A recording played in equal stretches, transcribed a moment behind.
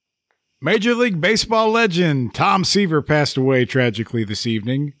Major League Baseball legend Tom Seaver passed away tragically this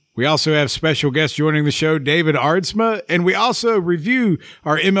evening. We also have special guest joining the show, David Aardsma, and we also review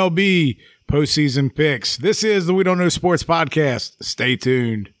our MLB postseason picks. This is the We Don't Know Sports Podcast. Stay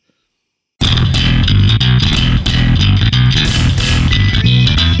tuned.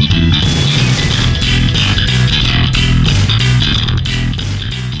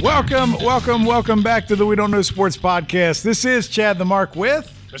 Welcome back to the We Don't Know Sports Podcast. This is Chad the Mark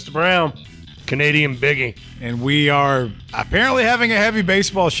with Mr. Brown, Canadian Biggie. And we are apparently having a heavy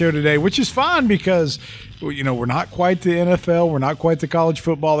baseball show today, which is fine because, you know, we're not quite the NFL. We're not quite the college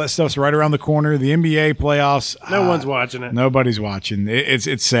football. That stuff's right around the corner. The NBA playoffs. No one's watching it. Nobody's watching.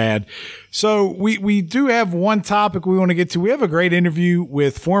 It's sad. So we do have one topic we want to get to. We have a great interview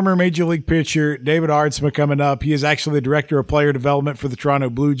with former Major League pitcher David Aardsma coming up. He is actually the director of player development for the Toronto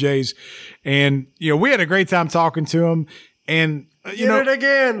Blue Jays. And, you know, we had a great time talking to him. And, you know, it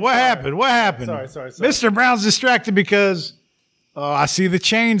again. What happened? Sorry. Mr. Brown's distracted because I see the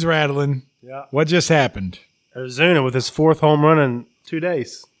chains rattling. Yeah. What just happened? Ozuna with his fourth home run in 2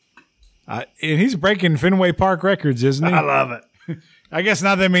 days. And he's breaking Fenway Park records, isn't he? I love it. I guess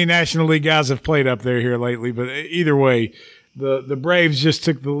not that many National League guys have played up there here lately, but either way, the Braves just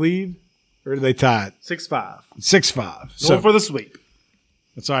took the lead, or did they tie it? 6-5. 6-5. Going for the sweep.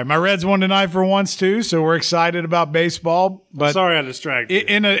 That's all right. My Reds won tonight for once too, so we're excited about baseball. But sorry I distracted you.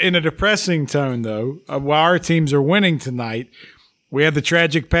 In a depressing tone, though, while our teams are winning tonight, we had the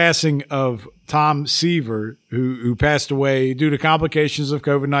tragic passing of Tom Seaver, who passed away due to complications of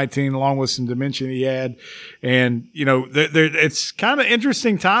COVID-19, along with some dementia he had. And, you know, it's kind of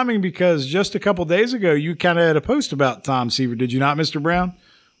interesting timing because just a couple days ago, you kind of had a post about Tom Seaver. Did you not, Mr. Brown?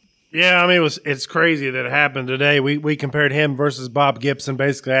 Yeah, I mean, it's crazy that it happened today. We compared him versus Bob Gibson,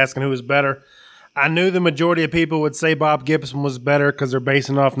 basically asking who was better. I knew the majority of people would say Bob Gibson was better because they're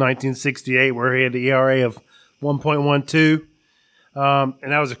basing off 1968, where he had the ERA of 1.12.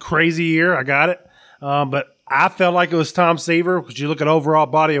 And that was a crazy year. I got it. But I felt like it was Tom Seaver because you look at overall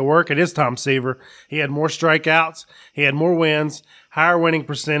body of work, it is Tom Seaver. He had more strikeouts. He had more wins, higher winning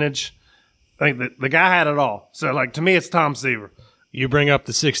percentage. I think the guy had it all. So, like, to me, it's Tom Seaver. You bring up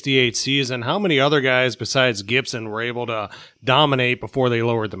the 68 season. How many other guys besides Gibson were able to dominate before they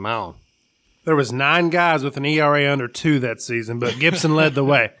lowered the mound? There was 9 guys with an ERA under 2 that season, but Gibson led the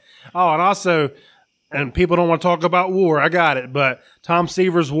way. Oh, and also, and people don't want to talk about WAR. I got it, but Tom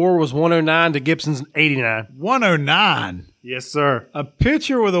Seaver's WAR was 109 to Gibson's 89. 109? Yes, sir. A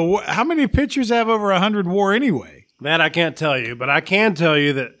pitcher with a – how many pitchers have over 100 WAR anyway? That I can't tell you, but I can tell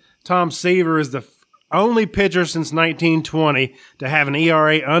you that Tom Seaver is the only pitcher since 1920 to have an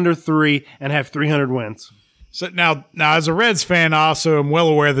ERA under 3 and have 300 wins. So now as a Reds fan, I also am well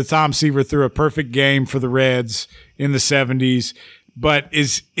aware that Tom Seaver threw a perfect game for the Reds in the 70s. But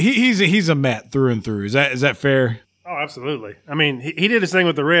he's a Met through and through. Is that fair? Oh, absolutely. I mean, he did his thing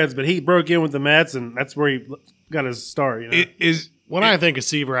with the Reds, but he broke in with the Mets, and that's where he got his start. You know? When I think of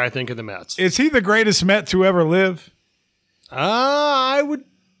Seaver, I think of the Mets. Is he the greatest Met to ever live? I would.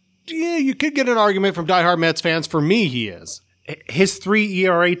 Yeah, you could get an argument from diehard Mets fans. For me, he is. His 3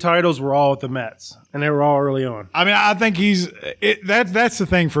 ERA titles were all with the Mets, and they were all early on. I mean, I think that's the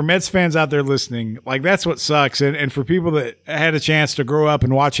thing for Mets fans out there listening. Like, that's what sucks. And for people that had a chance to grow up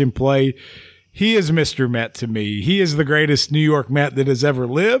and watch him play, he is Mr. Met to me. He is the greatest New York Met that has ever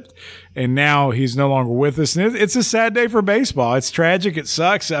lived, and now he's no longer with us. And it's a sad day for baseball. It's tragic. It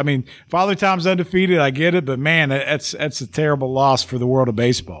sucks. I mean, Father Time's undefeated. I get it, but man, that's a terrible loss for the world of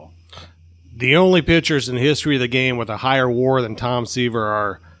baseball. The only pitchers in the history of the game with a higher WAR than Tom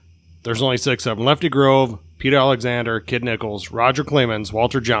Seaver there's only 6 of them. Lefty Grove, Peter Alexander, Kid Nichols, Roger Clemens,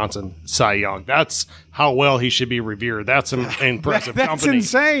 Walter Johnson, Cy Young. That's how well he should be revered. That's an impressive that's company.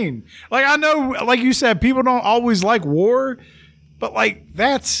 That's insane. Like, I know, like you said, people don't always like WAR, but, like,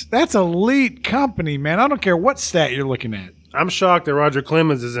 that's elite company, man. I don't care what stat you're looking at. I'm shocked that Roger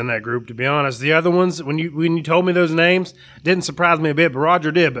Clemens is in that group, to be honest. The other ones, when you told me those names, didn't surprise me a bit, but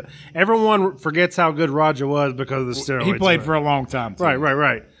Roger did. But everyone forgets how good Roger was because of the steroids. He played for a long time, too.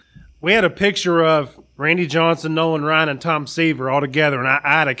 Right. We had a picture of Randy Johnson, Nolan Ryan, and Tom Seaver all together, and I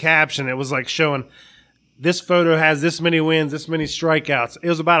had a caption. It was like showing this photo has this many wins, this many strikeouts. It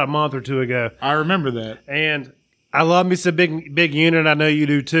was about a month or 2 ago. I remember that. And I love me some big unit. I know you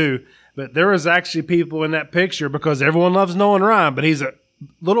do too. But there was actually people in that picture because everyone loves Nolan Ryan, but he's a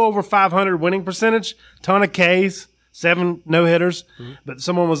little over 500 winning percentage, ton of Ks, 7 no-hitters. Mm-hmm. But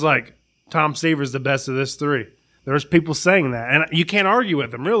someone was like, Tom Seaver's the best of this 3. There's people saying that, and you can't argue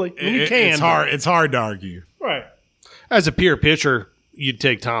with them, really. I mean, you can. It's hard to argue. Right. As a pure pitcher, you'd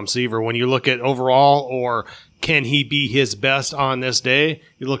take Tom Seaver. When you look at overall, or can he be his best on this day,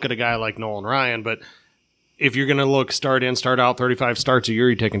 you look at a guy like Nolan Ryan. But if you're going to look start in, start out, 35 starts a year,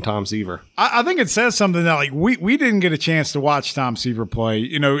 you're taking Tom Seaver. I think it says something that, like, we didn't get a chance to watch Tom Seaver play.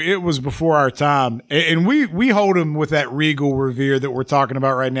 You know, it was before our time. And we hold him with that regal revere that we're talking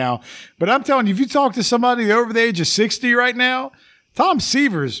about right now. But I'm telling you, if you talk to somebody over the age of 60 right now, Tom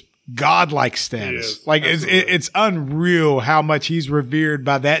Seaver's godlike status. Like, it's unreal how much he's revered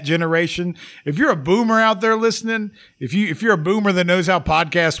by that generation. If you're a boomer out there listening, if you're a boomer that knows how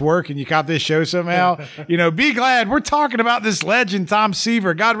podcasts work and you caught this show somehow, you know, be glad we're talking about this legend, Tom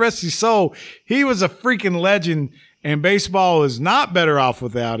Seaver. God rest his soul. He was a freaking legend, and baseball is not better off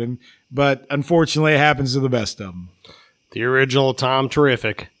without him. But unfortunately, it happens to the best of them. The original Tom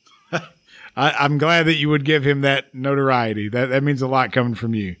Terrific. I'm glad that you would give him that notoriety. That means a lot coming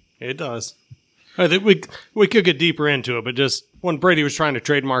from you. It does. I think we could get deeper into it, but just when Brady was trying to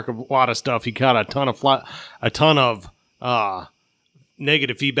trademark a lot of stuff, he got a ton of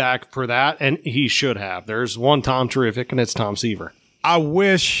negative feedback for that, and he should have. There's one Tom Terrific, and it's Tom Seaver. I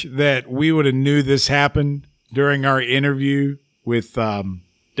wish that we would have knew this happened during our interview with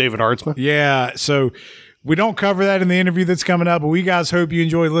David Aardsma. Yeah, so we don't cover that in the interview that's coming up, but we guys hope you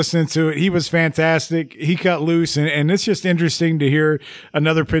enjoy listening to it. He was fantastic. He cut loose, and it's just interesting to hear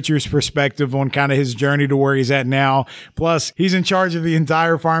another pitcher's perspective on kind of his journey to where he's at now. Plus, he's in charge of the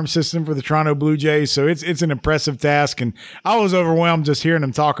entire farm system for the Toronto Blue Jays, so it's an impressive task, and I was overwhelmed just hearing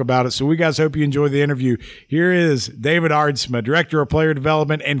him talk about it. So we guys hope you enjoy the interview. Here is David Aardsma, Director of Player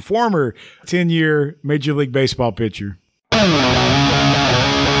Development and former 10-year Major League Baseball pitcher.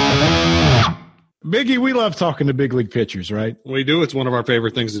 Biggie, we love talking to big league pitchers, right? We do. It's one of our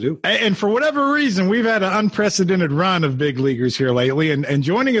favorite things to do. And for whatever reason, we've had an unprecedented run of big leaguers here lately. And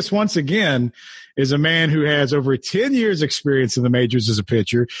joining us once again is a man who has over 10 years experience in the majors as a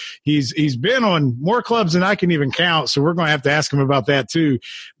pitcher. He's been on more clubs than I can even count, so we're going to have to ask him about that too.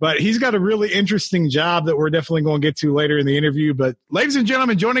 But he's got a really interesting job that we're definitely going to get to later in the interview. But ladies and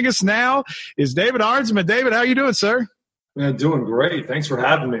gentlemen, joining us now is David Aardsma. David, how you doing, sir? Man, doing great. Thanks for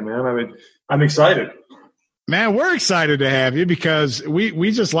having me, man. I mean, I'm excited. Man, we're excited to have you because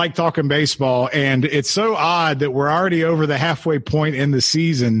we just like talking baseball, and it's so odd that we're already over the halfway point in the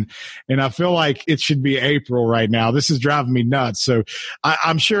season, and I feel like it should be April right now. This is driving me nuts. So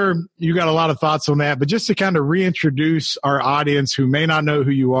I'm sure you got a lot of thoughts on that, but just to kind of reintroduce our audience who may not know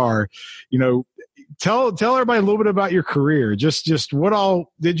who you are, you know, Tell everybody a little bit about your career. Just what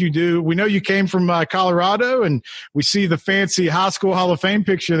all did you do? We know you came from Colorado, and we see the fancy high school Hall of Fame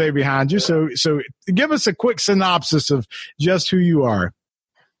picture there behind you. So give us a quick synopsis of just who you are.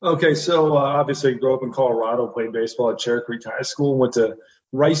 Okay, so obviously grew up in Colorado, played baseball at Cherry Creek High School, went to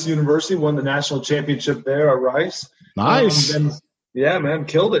Rice University, won the national championship there at Rice. Nice. Yeah, man,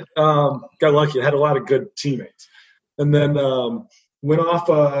 killed it. Got lucky. Had a lot of good teammates. And then went off,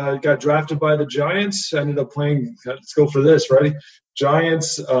 got drafted by the Giants. Ended up playing. Let's go for this. Ready?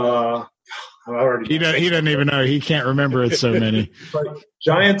 Giants. He doesn't even know. He can't remember. It's so many.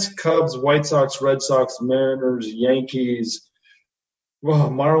 Giants, Cubs, White Sox, Red Sox, Mariners, Yankees,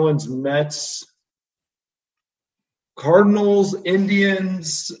 Marlins, Mets, Cardinals,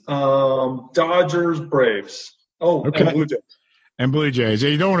 Indians, Dodgers, Braves. Oh, okay. And Blue Jays. And Blue Jays.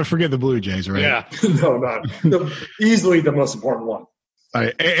 You don't want to forget the Blue Jays, right? Yeah. No, not easily the most important one. All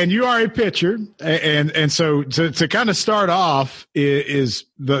right. And you are a pitcher. And so to kind of start off is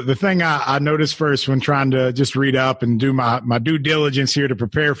the thing I noticed first when trying to just read up and do my due diligence here to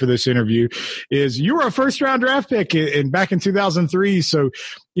prepare for this interview is you were a first-round draft pick back in 2003. So,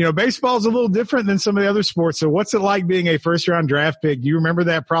 you know, baseball is a little different than some of the other sports. So what's it like being a first-round draft pick? Do you remember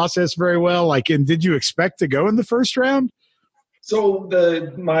that process very well? And did you expect to go in the first round? So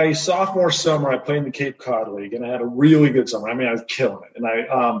my sophomore summer, I played in the Cape Cod League, and I had a really good summer. I mean, I was killing it.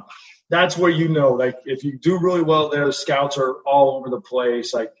 And that's where if you do really well there, the scouts are all over the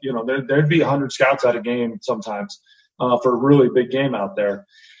place. There'd be 100 scouts at a game sometimes for a really big game out there.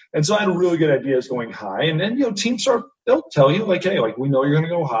 And so I had a really good idea of going high. And then, teams they'll tell you, hey, we know you're going to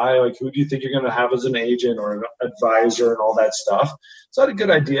go high. Who do you think you're going to have as an agent or an advisor and all that stuff? So I had a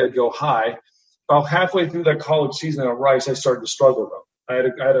good idea to go high. About halfway through that college season at Rice, I started to struggle, though. I had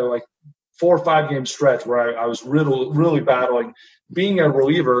a 4 or 5 game stretch where I was really, really battling. Being a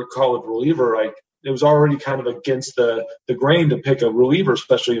reliever, college reliever, it was already kind of against the grain to pick a reliever,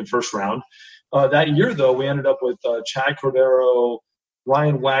 especially in first round. That year, though, we ended up with Chad Cordero,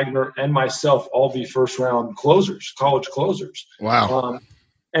 Ryan Wagner, and myself all be first-round closers, college closers. Wow.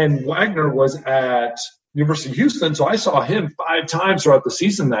 And Wagner was at University of Houston, so I saw him 5 times throughout the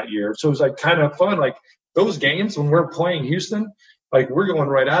season that year. So it was kind of fun. Those games when we're playing Houston, like we're going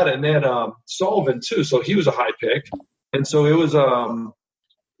right at it. And then Sullivan too, so he was a high pick, and so it was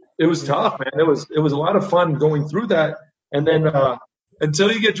tough, man. It was a lot of fun going through that, and then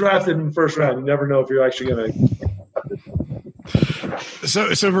until you get drafted in the first round, you never know if you're actually going to.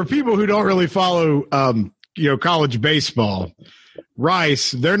 So for people who don't really follow, college baseball,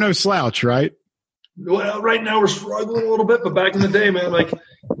 Rice, they're no slouch, right? Well, right now we're struggling a little bit, but back in the day, man, like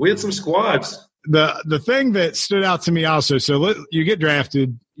we had some squads. The thing that stood out to me also, so you get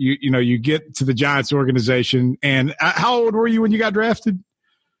drafted, you get to the Giants organization, and how old were you when you got drafted?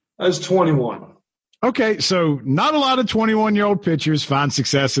 I was 21. Okay, so not a lot of 21-year-old pitchers find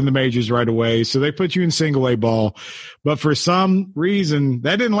success in the majors right away, so they put you in single-A ball. But for some reason,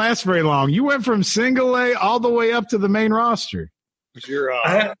 that didn't last very long. You went from single-A all the way up to the main roster.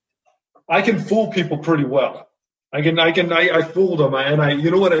 I can fool people pretty well. I fooled them, and you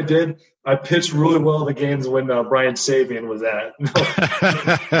know what I did? I pitched really well the games when Brian Sabian was at.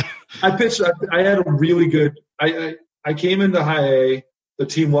 I had a really good. I came into high A. The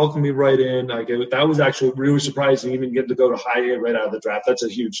team welcomed me right in. That was actually really surprising, even getting to go to high A right out of the draft. That's a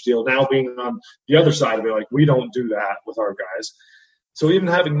huge deal. Now being on the other side of it, like we don't do that with our guys. So even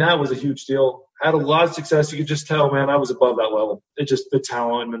having that was a huge deal. I had a lot of success. You could just tell, man, I was above that level. It just the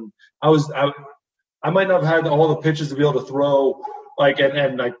talent, and I might not have had all the pitches to be able to throw, and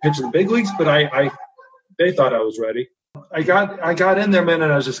pitch in the big leagues, but they thought I was ready. I got in there, man,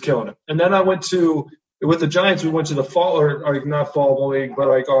 and I was just killing it. And then I went to. With the Giants, we went to the fall, or not fall league, but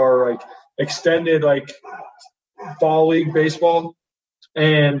our extended fall league baseball,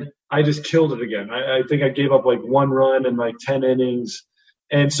 and I just killed it again. I think I gave up 1 run in 10 innings,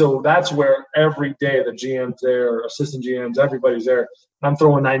 and so that's where every day the GM's there, assistant GMs, everybody's there. I'm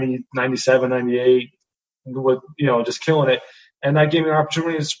throwing 90, 97, 98, with just killing it, and that gave me an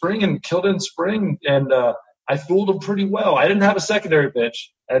opportunity in spring and killed it in spring, and I fooled them pretty well. I didn't have a secondary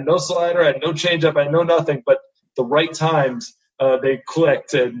pitch. I had no slider. I had no changeup. I had no nothing. But the right times, they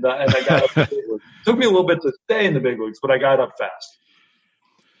clicked, and I got up. It took me a little bit to stay in the big leagues, but I got up fast.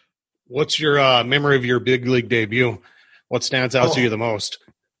 What's your memory of your big league debut? What stands out to you the most?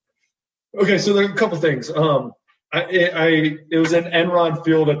 Okay, so there are a couple things. It was in Enron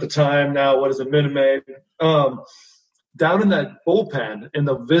Field at the time. Now, what is it, Minute Maid? Down in that bullpen, in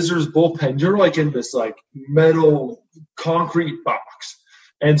the visitors' bullpen, you're in this metal concrete box.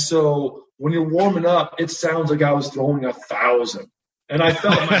 And so when you're warming up, it sounds like I was throwing 1,000. And I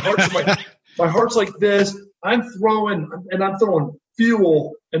felt my heart's like this. I'm throwing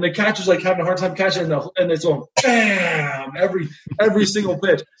fuel, and the catcher's having a hard time catching, and it's going bam every single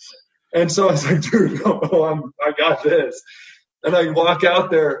pitch. And so I was like, dude, I got this. And I walk out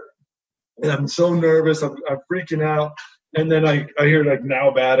there. And I'm so nervous. I'm freaking out. And then I hear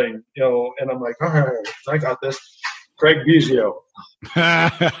now batting, and I'm like, all right, I got this. Craig Biggio.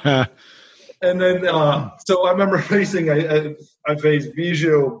 And then, so I remember facing, I faced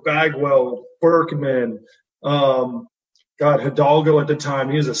Biggio, Bagwell, Berkman, Hidalgo at the time.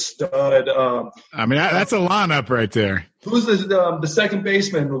 He was a stud. That's a lineup right there. Who was the second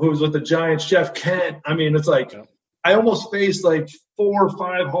baseman who was with the Giants, Jeff Kent? It's I almost faced 4 or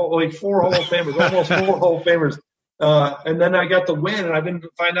 5 Hall of Famers, almost 4 Hall of Famers. And then I got the win, and I didn't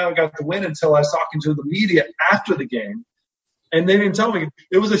find out I got the win until I was talking to the media after the game. And they didn't tell me.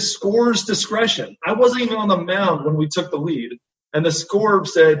 It was a scorer's discretion. I wasn't even on the mound when we took the lead. And the scorer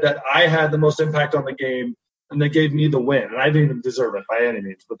said that I had the most impact on the game, and they gave me the win. And I didn't even deserve it by any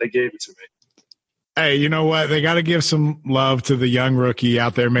means, but they gave it to me. Hey, you know what? They got to give some love to the young rookie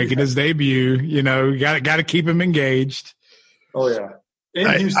out there making his debut. Got to keep him engaged. Oh, yeah.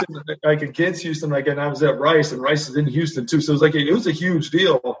 In Houston, against Houston, and I was at Rice, and Rice is in Houston too. So it was a huge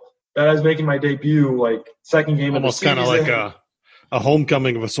deal that I was making my debut, second game of the season. Almost kind of like a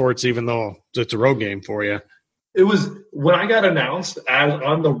homecoming of a sorts, even though it's a road game for you. It was when I got announced as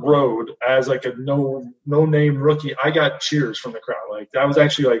on the road as a no name rookie. I got cheers from the crowd. That was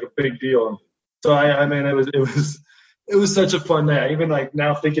actually a big deal. So it was such a fun day. Even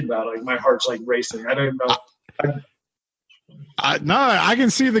now thinking about it, my heart's racing. I don't even know. No, I can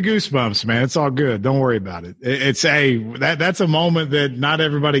see the goosebumps, man. It's all good. Don't worry about it. That's a moment that not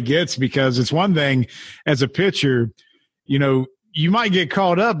everybody gets, because it's one thing as a pitcher, you might get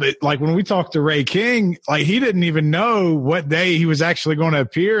caught up, but when we talked to Ray King, he didn't even know what day he was actually going to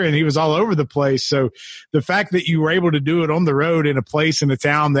appear, and he was all over the place. So the fact that you were able to do it on the road in a place in a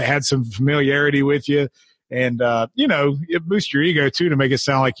town that had some familiarity with you, and it boosts your ego too to make it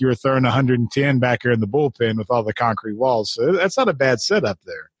sound like you were throwing 110 back here in the bullpen with all the concrete walls. So that's not a bad setup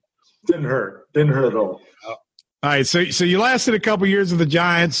there. Didn't hurt at all. All right, so you lasted a couple years with the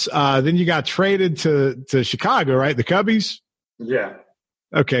Giants. Then you got traded to Chicago, right? The Cubbies. Yeah.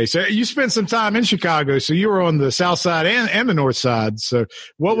 Okay, so you spent some time in Chicago, so you were on the south side and the north side. So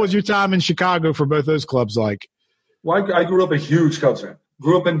what was your time in Chicago for both those clubs like? Well, I grew up a huge Cubs fan.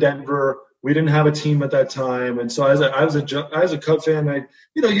 Grew up in Denver. We didn't have a team at that time, and so as a Cubs fan,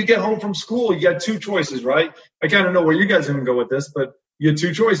 you get home from school, you got two choices, right? I kind of know where you guys are going to go with this, but you had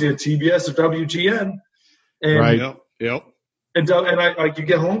two choices: you had TBS or WGN, and Right. Yep. and you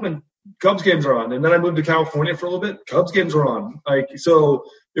get home and Cubs games are on, and then I moved to California for a little bit. Cubs games are on, so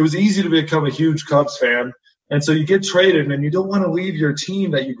it was easy to become a huge Cubs fan. And so you get traded, and you don't want to leave your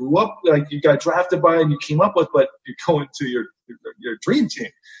team that you grew up, you got drafted by and you came up with, but you're going to your dream team.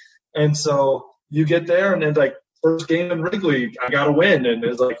 And so you get there, and then first game in Wrigley, I got to win, and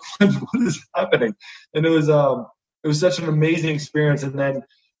it's like, what is happening? And it was such an amazing experience. And then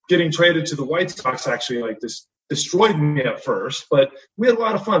getting traded to the White Sox actually this destroyed me at first, but we had a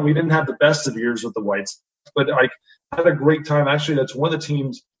lot of fun. We didn't have the best of years with the White Sox, but I had a great time. Actually, that's one of the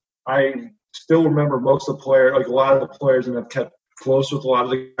teams I still remember most of the players, a lot of the players, and I've kept close with a lot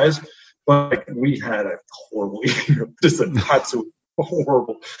of the guys. But we had a horrible year, just an absolute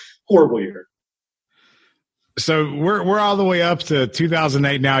horrible year. So we're all the way up to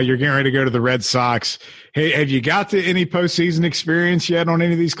 2008 now. You're getting ready to go to the Red Sox. Hey, have you got to any postseason experience yet on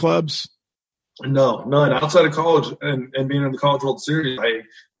any of these clubs? No, none. Outside of college and being in the College World Series, I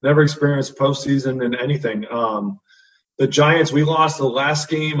never experienced postseason in anything. The Giants, we lost the last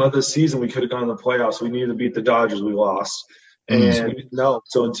game of the season. We could have gone to the playoffs. We needed to beat the Dodgers. We lost. And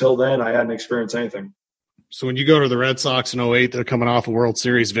so until then, I hadn't experienced anything. So when you go to the Red Sox in 2008, they're coming off a World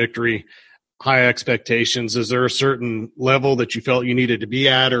Series victory, high expectations. Is there a certain level that you felt you needed to be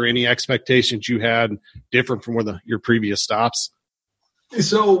at, or any expectations you had different from your previous stops?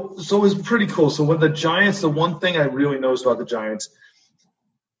 So it was pretty cool. So when the Giants, the one thing I really noticed about the Giants,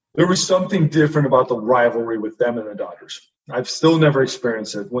 there was something different about the rivalry with them and the Dodgers. I've still never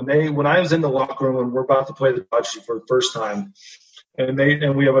experienced it. When I was in the locker room and we're about to play the Dodgers for the first time, and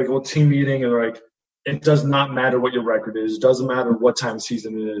we have a little team meeting, and they're like, it does not matter what your record is. It doesn't matter what time of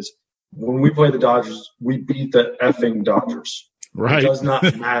season it is. When we play the Dodgers, we beat the effing Dodgers. Right. It does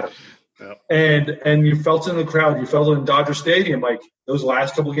not matter. And you felt it in the crowd. You felt it in Dodger Stadium. Those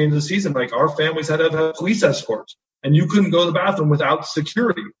last couple of games of the season, our families had to have police escorts, and you couldn't go to the bathroom without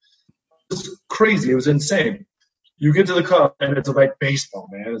security. It was crazy. It was insane. You get to the Cup, and it's like baseball,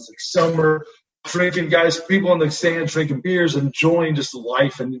 man. It's like summer, drinking guys, people in the stands drinking beers, enjoying just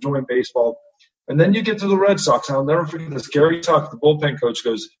life and enjoying baseball. And then you get to the Red Sox. I'll never forget this. Gary Tuck, the bullpen coach,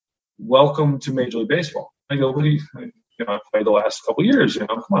 goes, "Welcome to Major League Baseball." I go, "What do you? I played the last couple of years.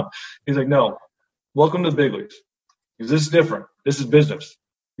 Come on." He's like, "No, welcome to the big leagues. Because this is different. This is business.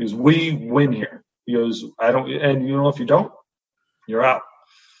 Because we win here." He goes, "I don't, and if you don't, you're out."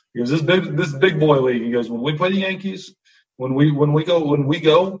 He goes, "This big boy league." He goes, "When we play the Yankees, when we win,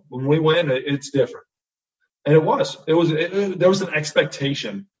 it's different." And it was. There was an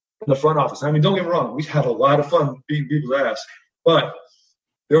expectation in the front office. I mean, don't get me wrong, we had a lot of fun beating people's ass, but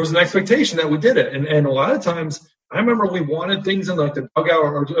there was an expectation that we did it. And a lot of times, I remember we wanted things in the dugout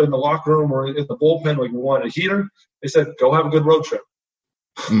or in the locker room or in the bullpen, we wanted a heater. They said, "Go have a good road trip."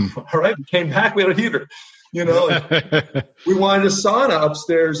 All right, we came back, we had a heater. We wanted a sauna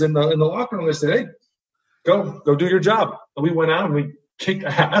upstairs in the locker room. They said, "Hey, go do your job." And we went out and we kicked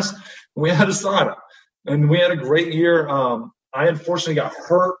ass, and we had a sauna. And we had a great year. I unfortunately got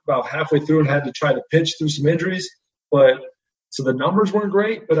hurt about halfway through and had to try to pitch through some injuries. So the numbers weren't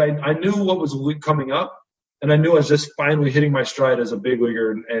great, but I knew what was coming up, and I knew I was just finally hitting my stride as a big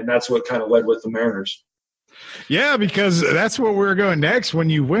leaguer, and that's what kind of led with the Mariners. Yeah, because that's what we're going next. When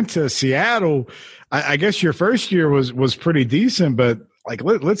you went to Seattle, I guess your first year was pretty decent, but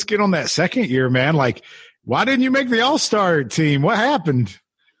let's get on that second year, man. Why didn't you make the All-Star team? What happened?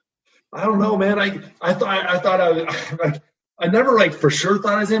 I don't know, man. I thought I never for sure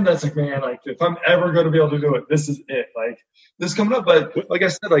thought I was in. That's man, if I'm ever going to be able to do it, this is it. This is coming up. But like I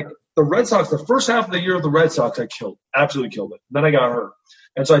said, the Red Sox, the first half of the year of the Red Sox, I absolutely killed it. Then I got hurt,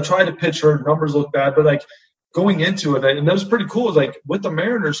 and so I tried to pitch hurt. Numbers looked bad, but going into it, and that was pretty cool. With the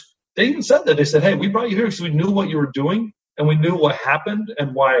Mariners, they even said that. They said, "Hey, we brought you here because we knew what you were doing, and we knew what happened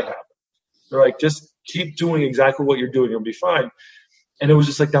and why it happened." They're just keep doing exactly what you're doing, you'll be fine. And it was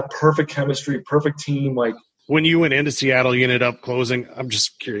just that perfect chemistry, perfect team. When you went into Seattle, you ended up closing. I'm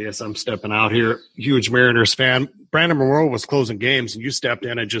just curious. I'm stepping out here. Huge Mariners fan. Brandon Monroe was closing games, and you stepped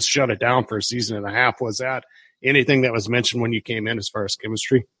in and just shut it down for a season and a half. Was that anything that was mentioned when you came in as far as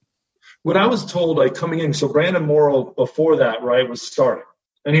chemistry? When I was told, coming in, so Brandon Monroe before that, right, was starting.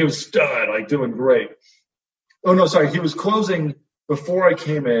 And he was stud, doing great. Oh, no, sorry. He was closing before I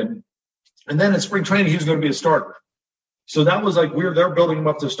came in. And then in spring training, he was going to be a starter. So that was like they're building him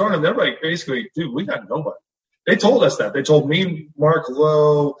up to start, and they're like, basically, dude, we got nobody. They told us that. They told me, Mark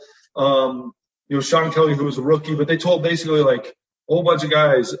Lowe, Sean Kelly, who was a rookie, but they told basically like a whole bunch of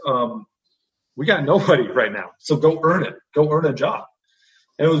guys, we got nobody right now. So go earn it. Go earn a job.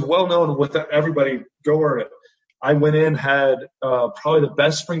 And it was well known with everybody, go earn it. I went in, had probably the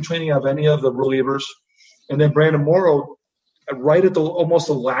best spring training of any of the relievers. And then Brandon Morrow, right at almost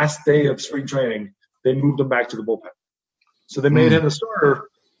the last day of spring training, they moved him back to the bullpen. So they made him the starter,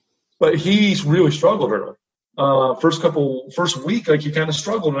 but he really struggled early. First week, like he kind of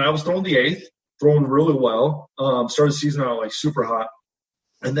struggled, and I was throwing the eighth, throwing really well. Started the season out like super hot,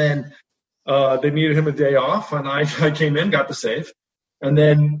 and then they needed him a day off, and I came in, got the save, and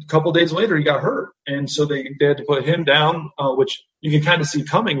then a couple days later he got hurt, and so they had to put him down, which you can kind of see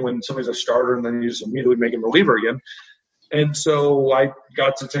coming when somebody's a starter, and then you just immediately make him reliever again. And so I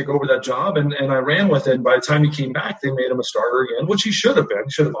got to take over that job, and I ran with it. And by the time he came back, they made him a starter again, which he should have been.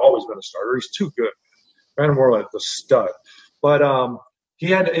 He should have always been a starter. He's too good. Brandon Morrow was a stud. But he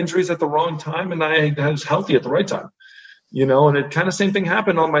had injuries at the wrong time, and I was healthy at the right time. And it kind of same thing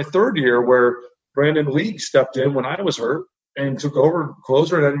happened on my third year where Brandon League stepped in when I was hurt and took over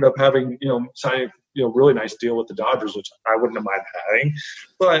closer and ended up having, signing, really nice deal with the Dodgers, which I wouldn't have mind having.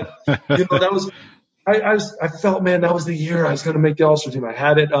 But, that was – I felt, man, that was the year I was going to make the All-Star team. I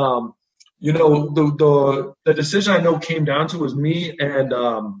had it. The decision I know came down to was me and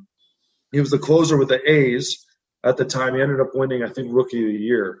he was the closer with the A's at the time. He ended up winning, I think, Rookie of the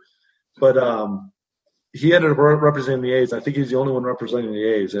Year. But he ended up representing the A's. I think he's the only one representing the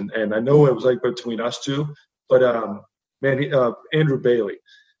A's. And I know it was like between us two. But, Andrew Bailey.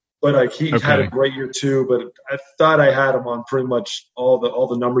 But he had a great year too. But I thought I had him on pretty much all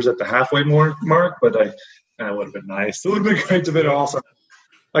the numbers at the halfway mark. But that would have been nice. It would have been great to be also.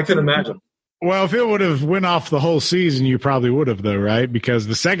 I couldn't imagine. Well, if it would have went off the whole season, you probably would have, though, right? Because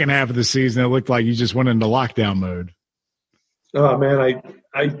the second half of the season, it looked like you just went into lockdown mode. Oh man,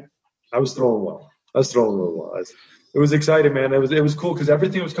 I was throwing well. I was throwing really well. It was exciting, man. It was cool because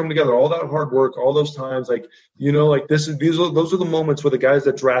everything was coming together. All that hard work, all those times, those are the moments where the guys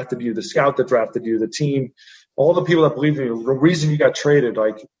that drafted you, the scout that drafted you, the team, all the people that believed in you, the reason you got traded,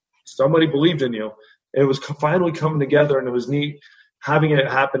 like somebody believed in you. It was finally coming together, and it was neat having it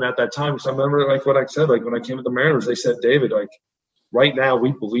happen at that time. So I remember, like what I said, like when I came to the Mariners, they said, David, like right now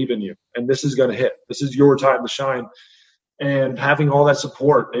we believe in you, and this is going to hit. This is your time to shine. And having all that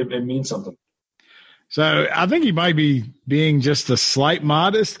support, it means something. So I think he might be being just a slight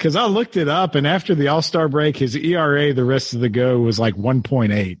modest because I looked it up, and after the All-Star break, his ERA the rest of the go was like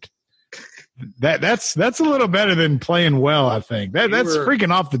 1.8. That's a little better than playing well, I think. That's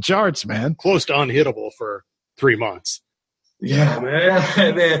freaking off the charts, man. Close to unhittable for 3 months. Yeah,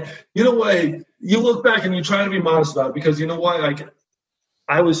 man. You know what? You look back and you try to be modest about it because you know what? Like,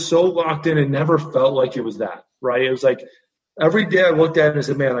 I was so locked in and never felt like it was that, right? It was like every day I looked at it and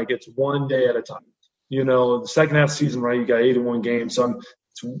said, man, like it's one day at a time. The second half of the season, right, you got 81 games. So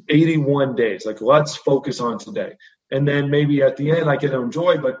it's 81 days. Like, let's focus on today. And then maybe at the end I get to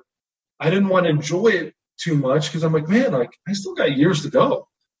enjoy, but I didn't want to enjoy it too much because I'm like, man, like I still got years to go.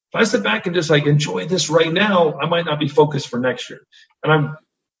 If I sit back and just like enjoy this right now, I might not be focused for next year. And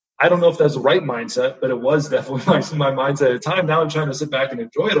I don't know if that's the right mindset, but it was definitely my mindset at the time. Now I'm trying to sit back and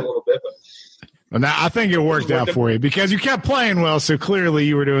enjoy it a little bit, but well, now I think it worked out for you because you kept playing well, so clearly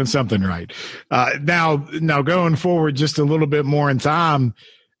you were doing something right. Now going forward just a little bit more in time,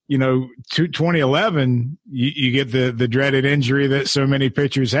 2011, you get the dreaded injury that so many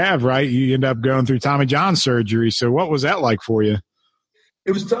pitchers have, right? You end up going through Tommy John surgery. So what was that like for you?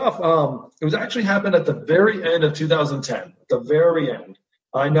 It was tough. It was actually happened at the very end of 2010, at the very end.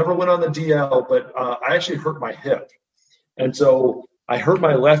 I never went on the DL, but I actually hurt my hip. And so I hurt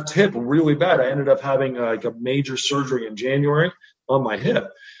my left hip really bad. I ended up having like a major surgery in January on my hip.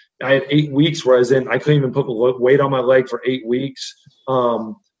 I had 8 weeks where I couldn't even put weight on my leg for 8 weeks.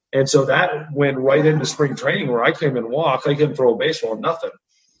 And so that went right into spring training where I couldn't even walk. I couldn't throw a baseball, nothing.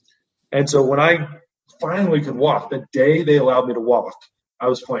 And so when I finally could walk, the day they allowed me to walk, I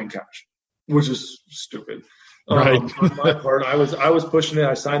was playing catch, which is stupid. Right. On my part, I was pushing it.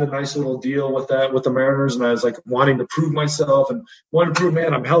 I signed a nice little deal with the Mariners, and I was like wanting to prove myself and wanting to prove,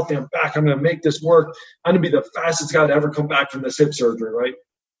 man, I'm healthy, I'm back, I'm going to make this work. I'm going to be the fastest guy to ever come back from this hip surgery, right?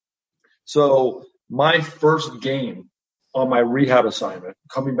 So my first game on my rehab assignment,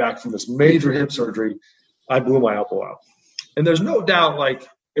 coming back from this major hip surgery, I blew my elbow out. And there's no doubt, like,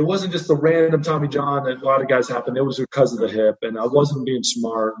 it wasn't just the random Tommy John that a lot of guys happened. It was because of the hip, and I wasn't being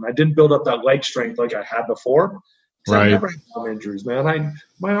smart, and I didn't build up that leg strength like I had before. Right. I never had arm injuries, man.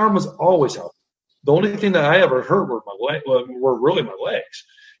 My arm was always healthy. the only thing that I ever hurt were really my legs.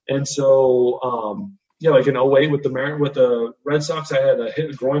 And so, like in 08 with the Red Sox, I had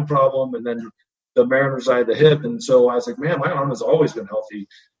a groin problem, and then the Mariners, I had the hip. And so I was like, man, my arm has always been healthy,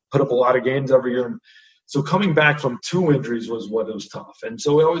 put up a lot of games every year. And so coming back from 2 injuries was what it was tough. And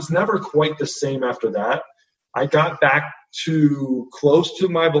so it was never quite the same after that. I got back to close to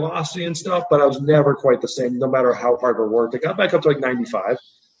my velocity and stuff, but I was never quite the same, no matter how hard I worked. I got back up to like 95,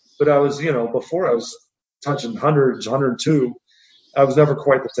 but I was, before I was touching hundreds, 102, I was never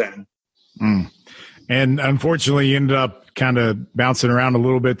quite the same. And unfortunately, you ended up kind of bouncing around a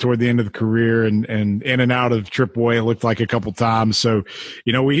little bit toward the end of the career and in and out of AAA, it looked like a couple times. So,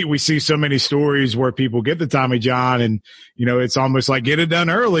 we see so many stories where people get the Tommy John and, it's almost like get it done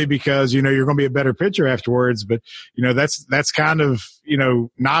early because, you're going to be a better pitcher afterwards. But, that's kind of,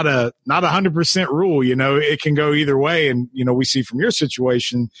 not a 100% rule, it can go either way. And, we see from your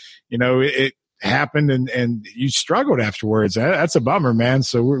situation, it happened and you struggled afterwards. That's a bummer, man.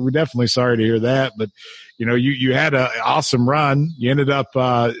 So we're definitely sorry to hear that. But, you had an awesome run. You ended up,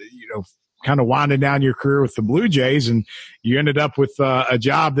 kind of winding down your career with the Blue Jays, and you ended up with a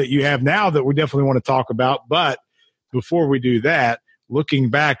job that you have now that we definitely want to talk about. But before we do that, looking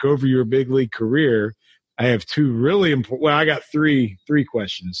back over your big league career, I have two really important. Well, I got three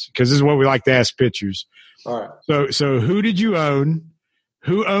questions because this is what we like to ask pitchers. All right. So who did you own?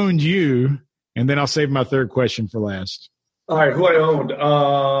 Who owned you? And then I'll save my third question for last. All right, who I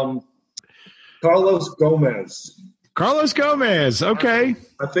owned? Carlos Gomez. Carlos Gomez. Okay.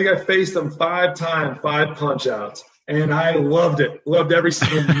 I think I faced him 5 times, 5 punch-outs, and I loved it. Loved every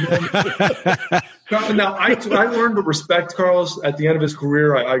single minute. Now, I learned to respect Carlos at the end of his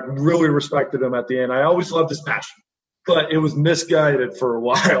career. I really respected him at the end. I always loved his passion, but it was misguided for a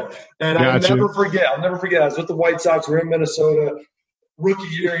while. And I'll never forget. I was with the White Sox. We're in Minnesota. Rookie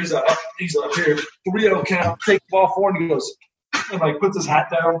year, he's up here, 3-0 count, take the ball forward, and he goes, and puts his hat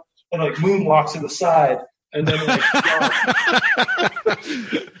down and moonwalks to the side, and then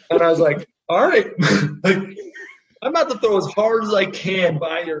and I was like, all right, I'm about to throw as hard as I can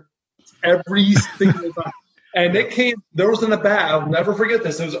by her every single time. And it came, there was in the bat, I'll never forget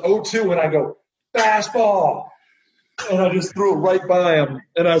this. It was 0-2, and I go, fastball. And I just threw it right by him.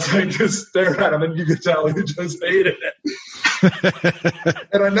 And I was just staring at him, and you could tell he just hated it.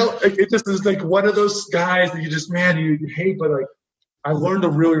 And I know it just is one of those guys that you just, man, you hate, but I learned to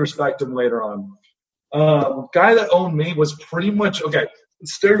really respect him later on. Guy that owned me was pretty much,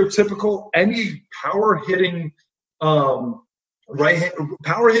 stereotypical, any power hitting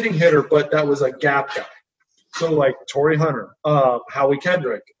hitter, but that was a gap guy. So Torrey Hunter, Howie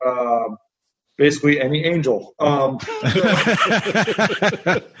Kendrick, basically any angel.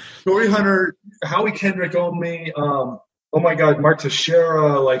 Torrey Hunter, Howie Kendrick owned me. Oh my God, Mark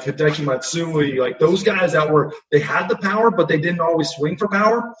Teixeira, Hideki Matsui, those guys they had the power, but they didn't always swing for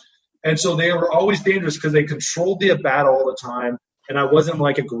power. And so they were always dangerous because they controlled the at-bat all the time. And I wasn't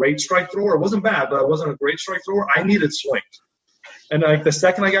a great strike thrower. It wasn't bad, but I wasn't a great strike thrower. I needed swings. And the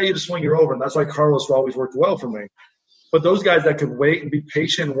second I got you to swing, you're over. And that's why Carlos always worked well for me. But those guys that could wait and be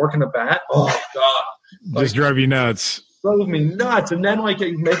patient and work in the bat, oh God. Just drove you nuts. Drove me nuts. And then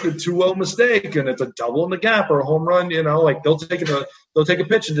you make a 2-0 mistake and it's a double in the gap or a home run, they'll take a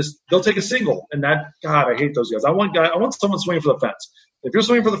pitch and they'll take a single. And that, God, I hate those guys. I want someone swinging for the fence. If you're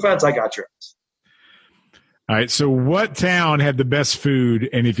swinging for the fence, I got your ass. All right. So what town had the best food?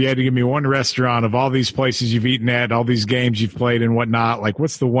 And if you had to give me one restaurant of all these places you've eaten at, all these games you've played and whatnot,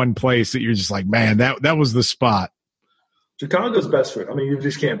 what's the one place that you're just man, that was the spot? Chicago's best food. I mean, you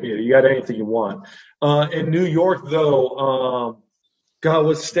just can't beat it. You got anything you want. In New York, though,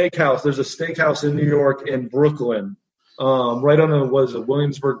 was steakhouse. There's a steakhouse in New York in Brooklyn, right on the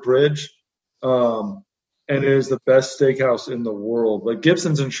Williamsburg Bridge. And it is the best steakhouse in the world.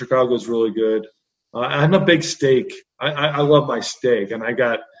 Gibson's in Chicago is really good. I'm a big steak. I love my steak, and I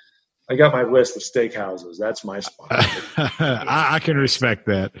got my list of steakhouses. That's my spot. I can respect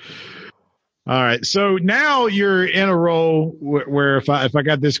that. All right. So now you're in a role where if I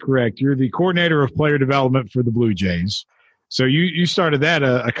got this correct, you're the coordinator of player development for the Blue Jays. So you started that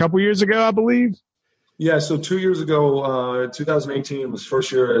a couple years ago, I believe. Yeah. So 2 years ago, 2018 was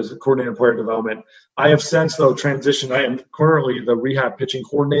first year as a coordinator of player development. I have since though transitioned. I am currently the rehab pitching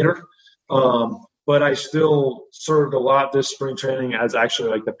coordinator. But I still served a lot this spring training as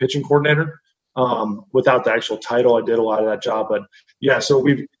actually the pitching coordinator. Without the actual title, I did a lot of that job. But yeah, so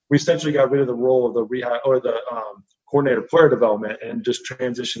we essentially got rid of the role of the rehab or the coordinator of player development and just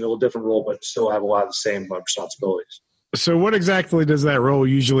transitioned to a different role, but still have a lot of the same responsibilities. So what exactly does that role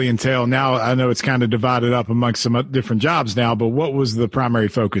usually entail? Now I know it's kind of divided up amongst some different jobs now, but what was the primary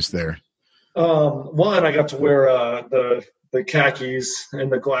focus there? One, I got to wear the khakis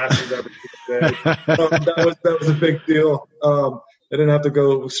and the glasses every day. That was a big deal. I didn't have to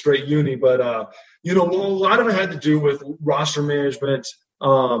go straight uni, but a lot of it had to do with roster management,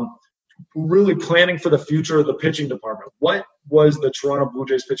 really planning for the future of the pitching department. What was the Toronto Blue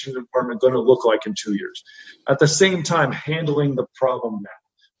Jays pitching department going to look like in 2 years? At the same time, handling the problem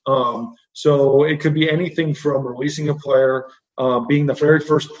now. So it could be anything from releasing a player, being the very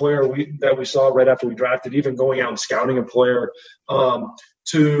first player that we saw right after we drafted, even going out and scouting a player,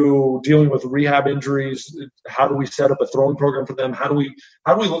 to dealing with rehab injuries. How do we set up a throwing program for them? How do we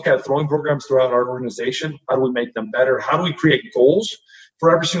look at throwing programs throughout our organization? How do we make them better? How do we create goals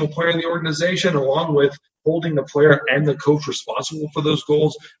for every single player in the organization, along with holding the player and the coach responsible for those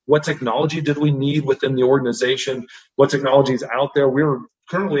goals? What technology did we need within the organization? What technology is out there? We were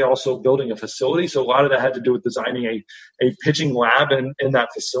currently also building a facility, so a lot of that had to do with designing a pitching lab in that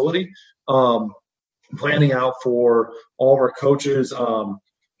facility, planning out for all of our coaches,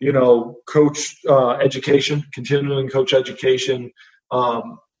 coach education, continuing coach education.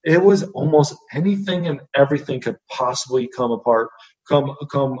 It was almost anything and everything could possibly come about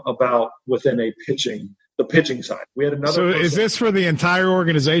within the pitching side. We had another. So is this for the entire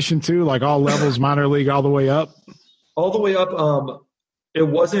organization too, like all levels, minor league, all the way up? All the way up. It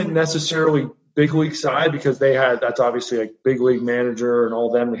wasn't necessarily big league side because that's obviously like big league manager and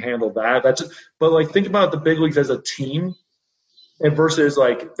all them handle that. But like think about the big leagues as a team and versus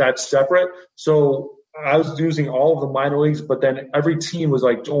like that's separate. So I was using all of the minor leagues, but then every team was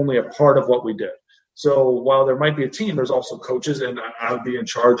like only a part of what we did. So while there might be a team, there's also coaches, and I would be in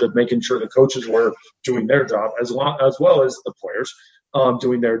charge of making sure the coaches were doing their job as well as the players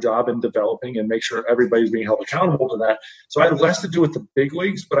doing their job and developing and make sure everybody's being held accountable to that. So I had less to do with the big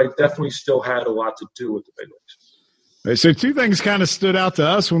leagues, but I definitely still had a lot to do with the big leagues. So two things kind of stood out to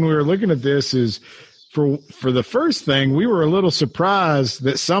us when we were looking at this is for the first thing, we were a little surprised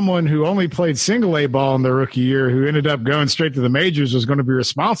that someone who only played single A ball in their rookie year, who ended up going straight to the majors, was going to be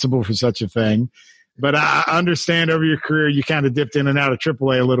responsible for such a thing. But I understand over your career, you kind of dipped in and out of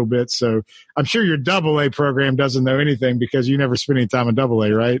AAA a little bit. So I'm sure your AA program doesn't know anything because you never spent any time in AA,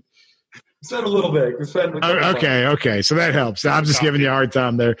 right? Spent a little bit. Okay. So that helps. I'm just giving you a hard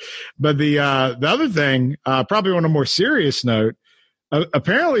time there. But the other thing, probably on a more serious note,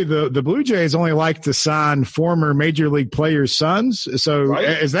 apparently the Blue Jays only like to sign former major league players' sons. So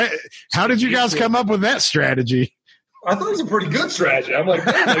right? How did you guys come up with that strategy? I thought it was a pretty good strategy. I'm like,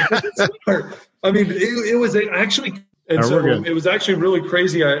 man, that's smart. I mean, it was actually, and so it was actually really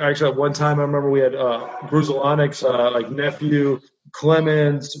crazy. Actually, at one time, I remember we had Bruzelanic's like nephew,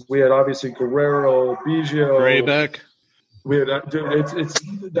 Clemens. We had obviously Guerrero, Biggio, Graybeck. We had it's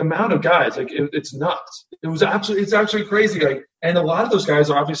the amount of guys, like it's nuts. It's actually crazy. Like, and a lot of those guys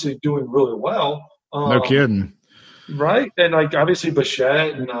are obviously doing really well. No kidding, right? And like obviously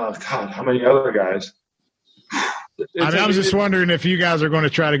Bichette and God, how many other guys? I was just wondering if you guys are going to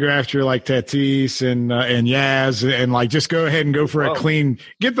try to go after like Tatis and Yaz and like just go ahead and go for a clean,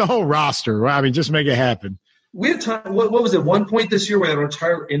 get the whole roster. I mean, just make it happen. We had time. What was it? One point this year we had our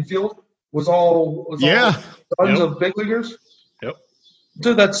entire infield was all tons of big leaguers. Yep.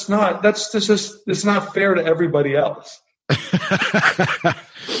 Dude, it's not fair to everybody else.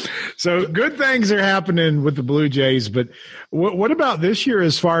 So good things are happening with the Blue Jays, but what about this year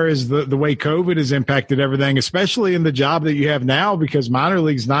as far as the way COVID has impacted everything, especially in the job that you have now because minor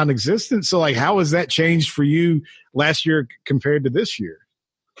league's non-existent? So, like, how has that changed for you last year compared to this year?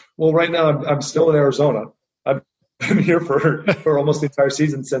 Well, right now I'm still in Arizona. I've been here for almost the entire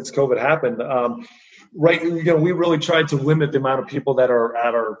season since COVID happened. We really tried to limit the amount of people that are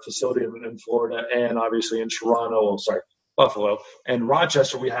at our facility in Florida and obviously in Buffalo and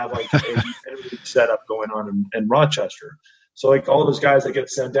Rochester. We have like a setup going on in Rochester. So like all those guys that get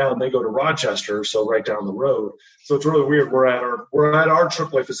sent down, they go to Rochester, so right down the road. So it's really weird. We're at our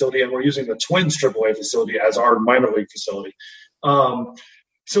AAA facility and we're using the Twins AAA facility as our minor league facility.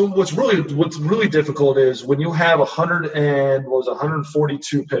 So what's really difficult is when you have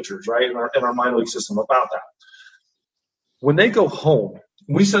 142 pitchers, right, in our minor league system, about that. When they go home,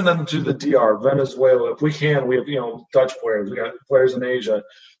 we send them to the DR, Venezuela. If we can, we have, Dutch players. We got players in Asia.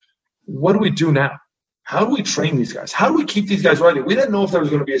 What do we do now? How do we train these guys? How do we keep these guys ready? We didn't know if there was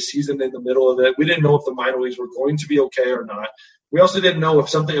going to be a season in the middle of it. We didn't know if the minor leagues were going to be okay or not. We also didn't know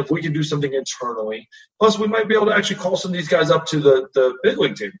if we could do something internally. Plus, we might be able to actually call some of these guys up to the big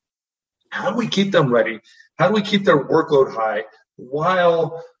league team. How do we keep them ready? How do we keep their workload high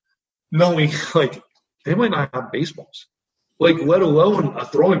while knowing, like, they might not have baseballs? Like, let alone a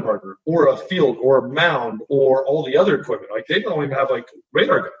throwing partner or a field or a mound or all the other equipment. Like, they don't even have, like,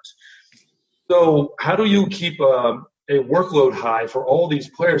 radar guns. So how do you keep a workload high for all these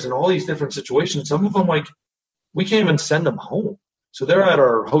players in all these different situations? Some of them, like, we can't even send them home. So they're at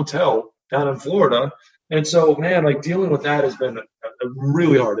our hotel down in Florida. And so, man, like, dealing with that has been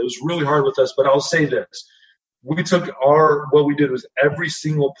really hard. It was really hard with us. But I'll say this. We took what we did was every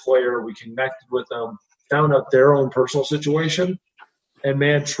single player, we connected with them, found out their own personal situation, and,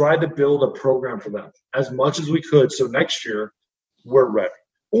 man, tried to build a program for them as much as we could. So next year we're ready.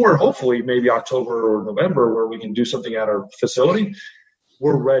 Or hopefully maybe October or November where we can do something at our facility.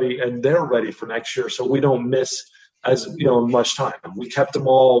 We're ready and they're ready for next year. So we don't miss much time. We kept them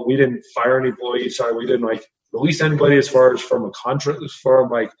all. We didn't fire any employees. Sorry, we didn't release anybody as far as from a contract,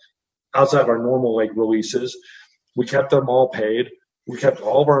 from outside of our normal releases. We kept them all paid. We kept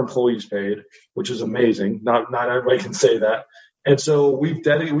all of our employees paid, which is amazing. Not everybody can say that. And so we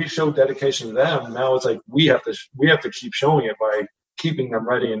showed dedication to them. Now it's we have to keep showing it by keeping them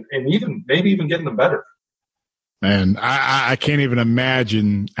ready and maybe even getting them better. Man, I can't even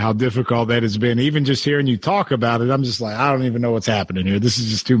imagine how difficult that has been. Even just hearing you talk about it, I'm just like, I don't even know what's happening here. This is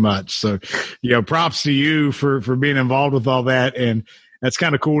just too much. So, props to you for being involved with all that. And that's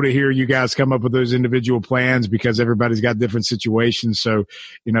kind of cool to hear you guys come up with those individual plans because everybody's got different situations. So,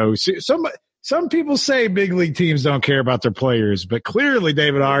 some people say big league teams don't care about their players, but clearly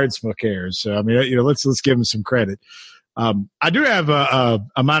David Aardsma cares. So, I mean, let's give him some credit. I do have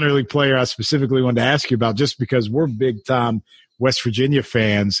a minor league player I specifically wanted to ask you about just because we're big time West Virginia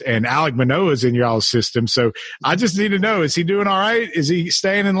fans and Alek Manoah is in your all system. So I just need to know, is he doing all right? Is he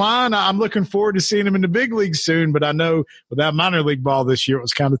staying in line? I'm looking forward to seeing him in the big leagues soon, but I know with that minor league ball this year, it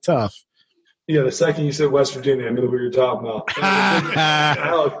was kind of tough. Yeah. The second you said West Virginia, I knew who you were talking about.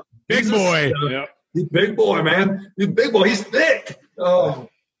 Alek, big boy. He's big boy, man. He's big boy. He's thick. Oh.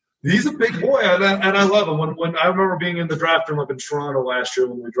 He's a big boy, and I love him. When I remember being in the draft room up in Toronto last year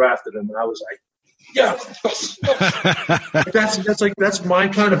when we drafted him, and I was like, yeah, that's my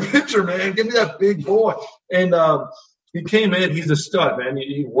kind of pitcher, man. Give me that big boy. And he came in. He's a stud, man.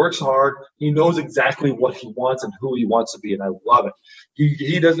 He works hard. He knows exactly what he wants and who he wants to be, and I love it.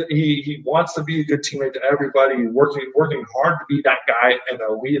 He wants to be a good teammate to everybody. He's working hard to be that guy and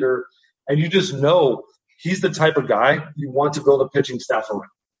a leader. And you just know he's the type of guy you want to build a pitching staff around.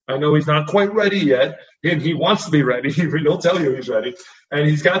 I know he's not quite ready yet, and he wants to be ready. He'll tell you he's ready, and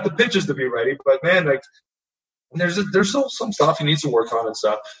he's got the pitches to be ready. But, man, there's still some stuff he needs to work on and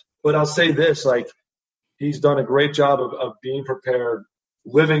stuff. But I'll say this, he's done a great job of being prepared,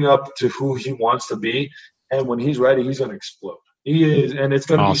 living up to who he wants to be, and when he's ready, he's going to explode. He is, and it's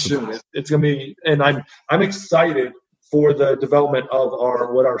going to be soon. It's going to be, and I'm excited for the development of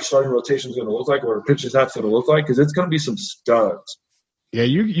what our starting rotation is going to look like, what our pitching staff is going to look like, because it's going to be some studs. Yeah,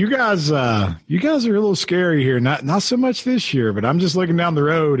 you guys are a little scary here. Not so much this year, but I'm just looking down the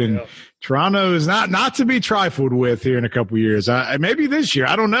road, and Toronto is not to be trifled with here in a couple of years. Maybe this year,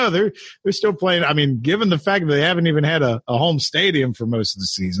 I don't know. They're still playing. I mean, given the fact that they haven't even had a home stadium for most of the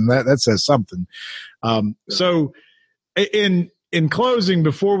season, that says something. So, in closing,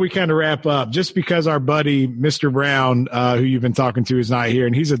 before we kind of wrap up, just because our buddy, Mr. Brown, who you've been talking to, is not here,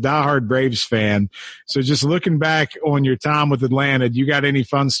 and he's a diehard Braves fan. So just looking back on your time with Atlanta, do you got any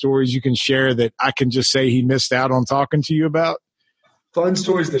fun stories you can share that I can just say he missed out on talking to you about? Fun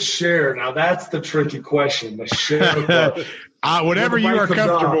stories to share. Now, that's the tricky question. The share. Whatever you are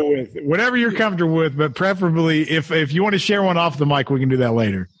comfortable with. Whatever you're comfortable with, but preferably if you want to share one off the mic, we can do that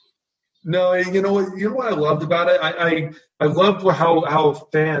later. No, you know what I loved about it? I loved how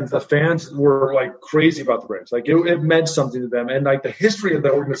the fans were crazy about the Braves. It meant something to them, and the history of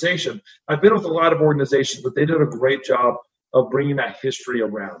the organization. I've been with a lot of organizations, but they did a great job of bringing that history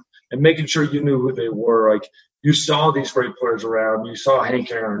around and making sure you knew who they were. You saw these great players around. You saw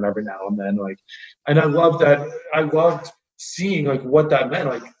Hank Aaron every now and then. And I loved that. I loved seeing what that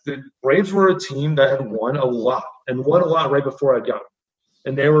meant. The Braves were a team that had won a lot right before I got them.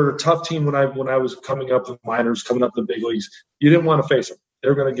 And they were a tough team when I was coming up with minors, coming up the big leagues. You didn't want to face them. They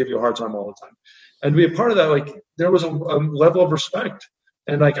were going to give you a hard time all the time. And to be a part of that, there was a level of respect.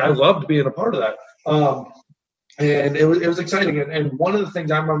 And I loved being a part of that. And it was exciting. And one of the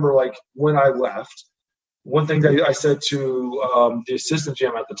things I remember, when I left, one thing that I said to the assistant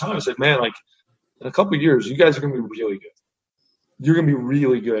GM at the time, I said, man, in a couple of years, you guys are going to be really good. You're going to be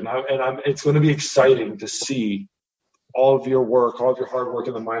really good. It's going to be exciting to see all of your work, all of your hard work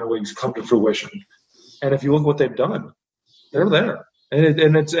in the minor leagues come to fruition. And if you look what they've done, they're there.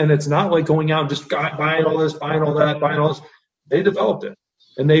 And it's not going out and just buying all this, buying all that, buying all this. They developed it.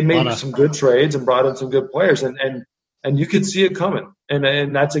 And they made some good trades and brought in some good players. And you could see it coming.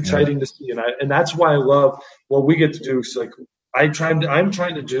 And that's exciting to see. And that's why I love what we get to do. I'm trying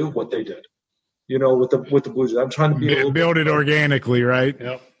to do what they did. with the Blue Jays. I'm trying to build it organically, right?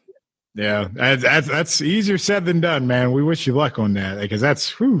 Yep. Yeah, that's easier said than done, man. We wish you luck on that because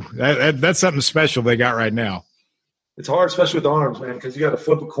that's something special they got right now. It's hard, especially with arms, man, because you got to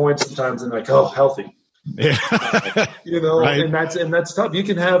flip a coin sometimes and healthy. Yeah, right. and that's tough. You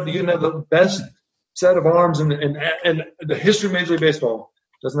can have the best set of arms in the history of Major League Baseball.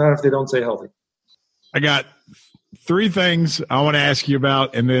 Doesn't matter if they don't say healthy. I got 3 things I want to ask you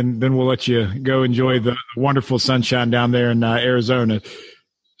about, and then we'll let you go enjoy the wonderful sunshine down there in Arizona.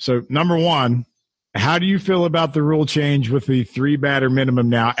 So, number 1, how do you feel about the rule change with the 3-batter minimum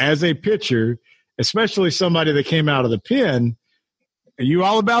now as a pitcher, especially somebody that came out of the pen? Are you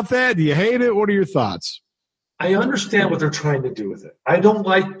all about that? Do you hate it? What are your thoughts? I understand what they're trying to do with it. I don't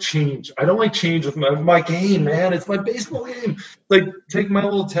like change. I don't like change with my game, man. It's my baseball game. Like, take my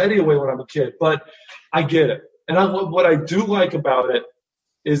little Teddy away when I'm a kid. But I get it. And what I do like about it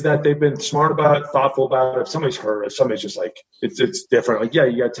is that they've been smart about it, thoughtful about it. If somebody's hurt, if somebody's just like, it's different. Like, yeah,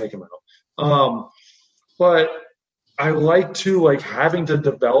 you got to take them out. But I like having to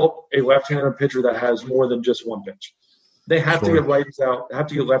develop a left-handed pitcher that has more than just one pitch. They have to get righties out. They have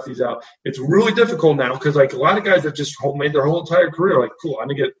to get lefties out. It's really difficult now because a lot of guys that just made their whole entire career cool. I'm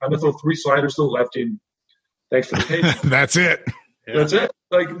gonna throw 3 sliders to the lefty. And thanks for the patience. That's it. Yeah. That's it.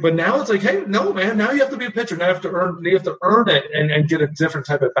 But now it's hey, no, man. Now you have to be a pitcher. Now you have to earn it and get a different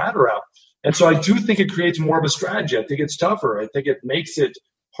type of batter out. And so I do think it creates more of a strategy. I think it's tougher. I think it makes it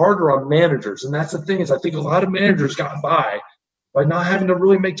harder on managers. And that's the thing is I think a lot of managers got by not having to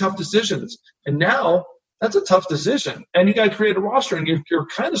really make tough decisions. And now that's a tough decision. And you got to create a roster. And you're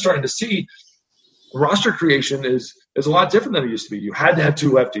kind of starting to see roster creation is a lot different than it used to be. You had to have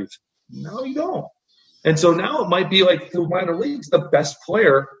 2 lefties. No, you don't. And so now it might be through minor leagues, the best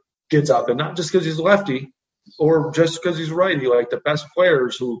player gets up, and not just because he's a lefty or just because he's a righty. The best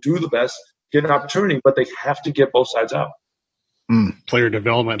players who do the best get an opportunity, but they have to get both sides out. Player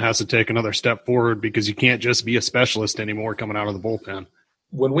development has to take another step forward because you can't just be a specialist anymore coming out of the bullpen.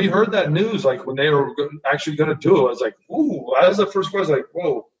 When we heard that news, when they were actually going to do it, I was like, ooh, that was the first question.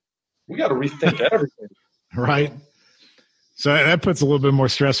 Whoa, we got to rethink everything. Right. So that puts a little bit more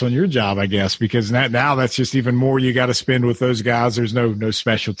stress on your job, I guess, because now that's just even more you got to spend with those guys. There's no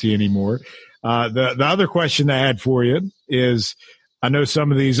specialty anymore. The other question I had for you is, I know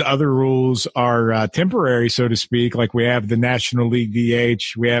some of these other rules are temporary, so to speak. Like we have the National League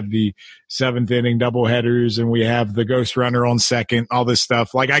DH, we have the 7th inning doubleheaders, and we have the ghost runner on second. All this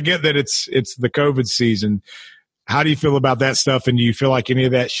stuff. I get that it's the COVID season. How do you feel about that stuff? And do you feel like any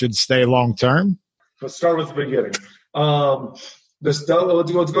of that should stay long term? Let's start with the beginning. Let's go to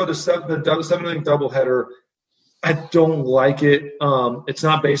the 7th inning doubleheader. I don't like it. It's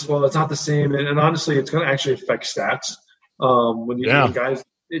not baseball. It's not the same. And honestly, it's going to actually affect stats. When guys,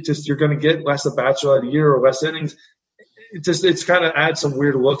 you're going to get less at bats throughout the year or less innings. It's kind of adds some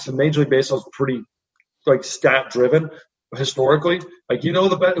weird looks. And Major League Baseball is pretty stat driven historically. Who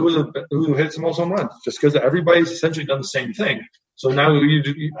hits the most home runs, just because everybody's essentially done the same thing. So now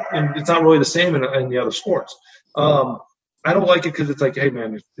and it's not really the same in the other sports. I don't like it because it's hey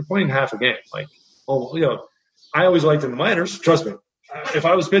man, you're playing half a game. I always liked in the minors. Trust me, if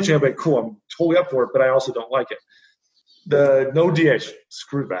I was pitching, I'd be cool. I'm totally up for it, but I also don't like it. The no DH,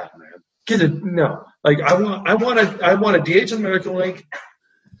 screw that, man. Get it? No. I want a DH in the American League.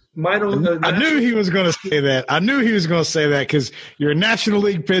 I knew he was going to say that. I knew he was going to say that because you're a National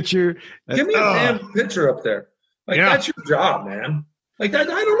League pitcher. Give me a damn pitcher up there. That's your job, man. That. I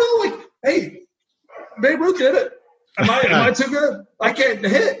don't know. Hey, Babe Ruth did it. Am I too good? I can't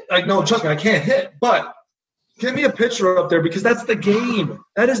hit. No, trust me, I can't hit. But give me a pitcher up there because that's the game.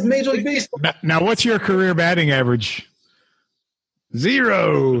 That is Major League Baseball. Now what's your career batting average?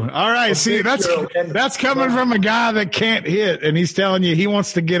 0. All right. See, that's coming from a guy that can't hit, and he's telling you he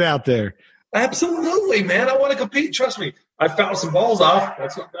wants to get out there. Absolutely, man. I want to compete. Trust me. I fouled some balls off.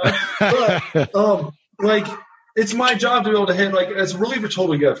 That's what. But it's my job to be able to hit. As a reliever,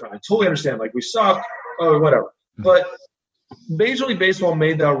 totally get it. I totally understand. We suck. Oh, whatever. But Major League Baseball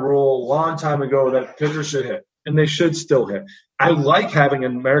made that rule a long time ago that pitchers should hit, and they should still hit. I like having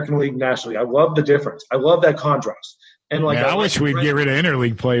an American League, National League. I love the difference. I love that contrast. And I wish we'd get rid of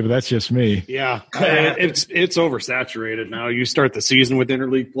interleague play, but that's just me. Yeah, it's oversaturated now. You start the season with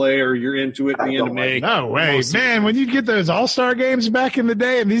interleague play, or you're into it at the end of May. No way, man! When you get those All-Star games back in the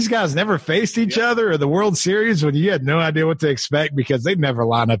day, and these guys never faced each other, or the World Series, when you had no idea what to expect because they'd never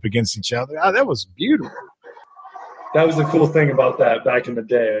line up against each other. That was beautiful. That was the cool thing about that back in the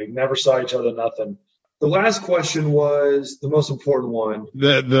day. Never saw each other, nothing. The last question was the most important one.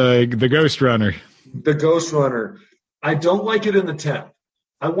 The ghost runner. The ghost runner. I don't like it in the 10th.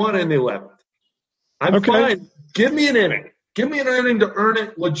 I want it in the 11th. I'm fine. Give me an inning. Give me an inning to earn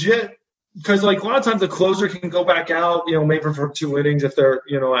it legit. Because, like, a lot of times the closer can go back out, maybe for 2 innings if they're,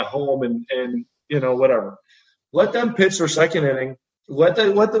 at home and whatever. Let them pitch their second inning. Let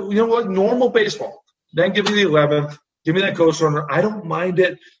the normal baseball. Then give me the 11th. Give me that ghost runner. I don't mind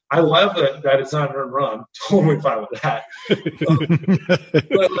it. I love that it's not an earned run. Totally fine with that.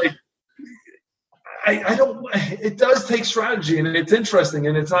 But, like, I don't – it does take strategy, and it's interesting,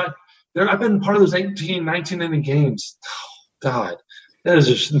 and it's not – I've been part of those 18, 19-inning games. Oh, God. That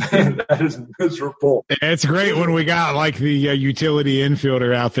is miserable. It's great when we got like the utility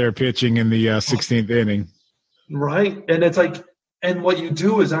infielder out there pitching in the 16th inning. Right. And it's like, and what you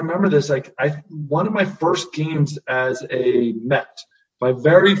do is, I remember this, like one of my first games as a Met, my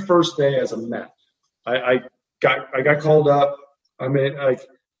very first day as a Met, I got called up. I mean, like,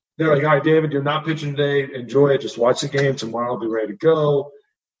 they're like, all right, David, you're not pitching today. Enjoy it. Just watch the game. Tomorrow I'll be ready to go.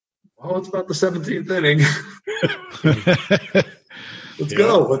 Oh, it's about the 17th inning. Let's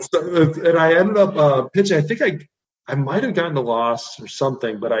go. And I ended up pitching. I think I might have gotten the loss or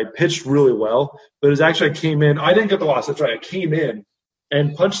something, but I pitched really well. But it was actually I came in. I didn't get the loss. That's right. I came in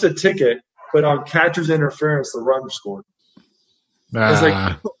and punched the ticket, but on catcher's interference, the run scored. I was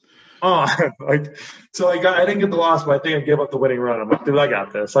like, so I didn't get the loss, but I think I gave up the winning run. I'm like, dude, I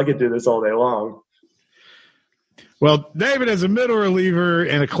got this. I could do this all day long. Well, David, as a middle reliever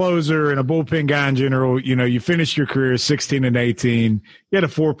and a closer and a bullpen guy in general, you finished your career 16-18. You had a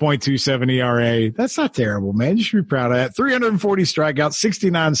 4.27 ERA. That's not terrible, man. You should be proud of that. 340 strikeouts,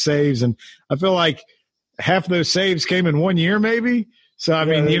 69 saves, and I feel like half of those saves came in 1 year, maybe. So I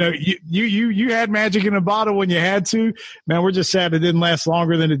mean, you had magic in a bottle when you had to. Man, we're just sad it didn't last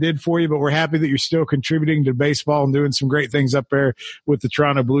longer than it did for you, but we're happy that you're still contributing to baseball and doing some great things up there with the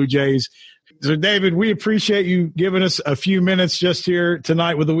Toronto Blue Jays. So, David, we appreciate you giving us a few minutes just here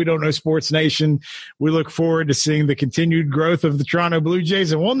tonight with the We Don't Know Sports Nation. We look forward to seeing the continued growth of the Toronto Blue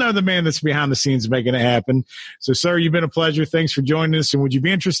Jays, and we'll know the man that's behind the scenes making it happen. So, sir, you've been a pleasure. Thanks for joining us, and would you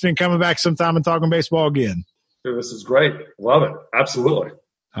be interested in coming back sometime and talking baseball again? Dude, this is great. Love it. Absolutely.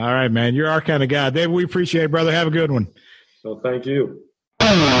 All right, man. You're our kind of guy. David, we appreciate it, brother. Have a good one. Well, thank you.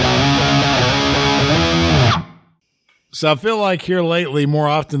 So I feel like here lately, more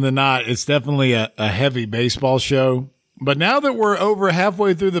often than not, it's definitely a heavy baseball show. But now that we're over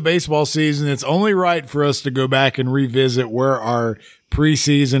halfway through the baseball season, it's only right for us to go back and revisit where our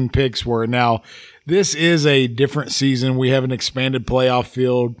preseason picks were. Now, this is a different season. We have an expanded playoff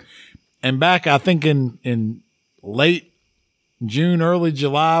field. And back, I think in late June, early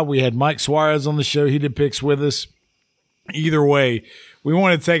July, we had Mike Suarez on the show. He did picks with us. Either way, we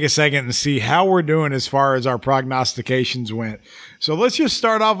want to take a second and see how we're doing as far as our prognostications went. So let's just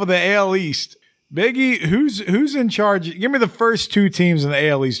start off with the AL East. Biggie, who's in charge? Give me the first 2 teams in the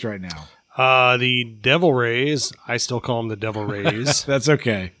AL East right now. The Devil Rays. I still call them the Devil Rays. That's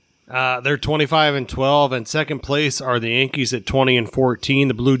okay. They're 25-12, and second place are the Yankees at 20-14.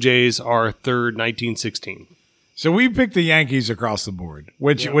 The Blue Jays are third, 19-16. So we picked the Yankees across the board,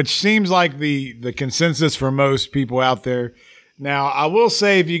 which seems like the consensus for most people out there. Now, I will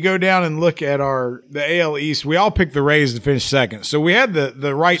say, if you go down and look at the AL East, we all picked the Rays to finish second. So we had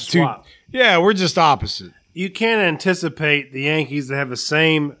the right Swap. Yeah, we're just opposite. You can't anticipate the Yankees to have the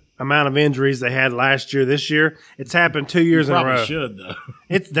same amount of injuries they had last year, this year. It's happened 2 years in a row. Should, though.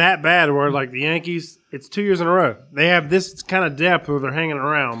 It's that bad where, like, the Yankees, it's 2 years in a row. They have this kind of depth where they're hanging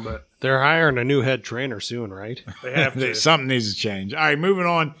around, but they're hiring a new head trainer soon, right? they have to. Something needs to change. All right, moving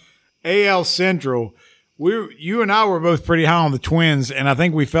on. AL Central. You and I were both pretty high on the Twins, and I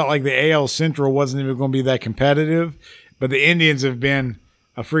think we felt like the AL Central wasn't even going to be that competitive. But the Indians have been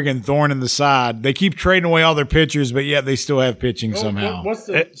a freaking thorn in the side. They keep trading away all their pitchers, but yet they still have pitching somehow. What's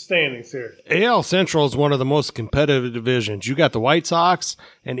the standings here? AL Central is one of the most competitive divisions. You got the White Sox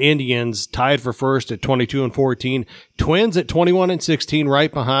and Indians tied for first at 22-14. Twins at 21-16,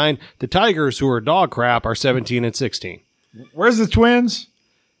 right behind. The Tigers, who are dog crap, are 17-16. Where's the Twins?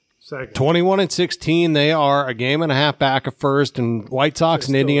 Second. 21-16, they are a game and a half back of first, and White Sox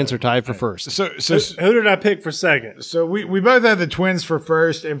and Indians are tied for first. So who did I pick for second? So we both had the Twins for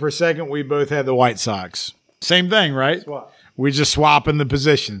first, and for second we both had the White Sox. Same thing, right? Swap. We just swapping the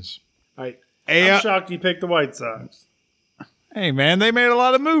positions. All right. I'm shocked you picked the White Sox. Hey man, they made a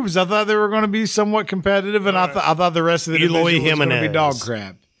lot of moves. I thought they were going to be somewhat competitive, and I thought the rest of the division was going to be dog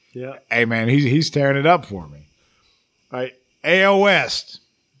crap. Yeah. Hey man, he's tearing it up for me. All right. AL West.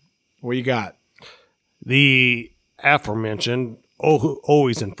 What you got? The aforementioned,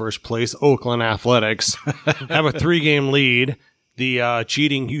 always in first place, Oakland Athletics have a 3-game lead. The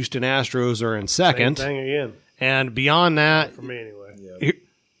cheating Houston Astros are in second. Same thing again. And beyond that, for me anyway.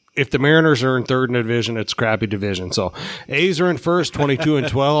 if the Mariners are in third in the division, it's a crappy division. So A's are in first,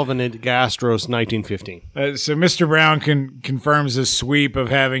 22-12, and then Astros 19-15. So Mr. Brown confirms the sweep of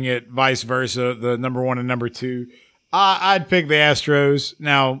having it vice versa, the number 1 and number 2. I'd pick the Astros.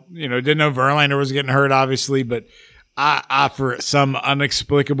 Now, didn't know Verlander was getting hurt, obviously, but I for some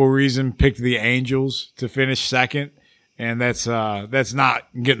inexplicable reason, picked the Angels to finish second, and that's not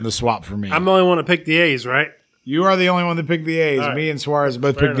getting the swap for me. I'm the only one to pick the A's, right? You are the only one that picked the A's. Right. Me and Suarez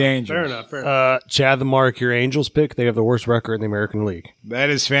both picked the Angels. Fair enough. Chad the Mark, your Angels pick. They have the worst record in the American League. That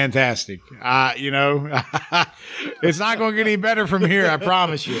is fantastic. It's not going to get any better from here, I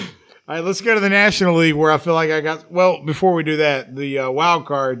promise you. All right, let's go to the National League where I feel like before we do that, the wild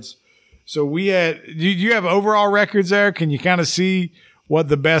cards. So do you have overall records there? Can you kind of see what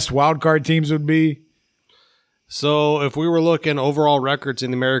the best wild card teams would be? So if we were looking overall records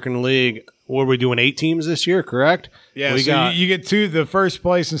in the American League, what are we doing? 8 teams this year, correct? Yeah, you get the first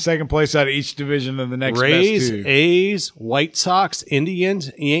place and second place out of each division of the next Rays, best 2. A's, White Sox,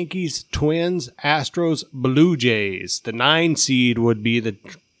 Indians, Yankees, Twins, Astros, Blue Jays. The 9 seed would be the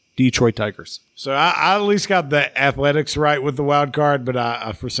Detroit Tigers. So I at least got the Athletics right with the wild card, but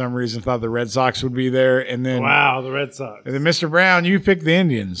I for some reason thought the Red Sox would be there. And then the Red Sox. And then Mr. Brown, you picked the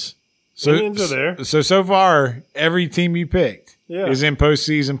Indians. So, Indians are there. So far, every team you picked Yeah. is in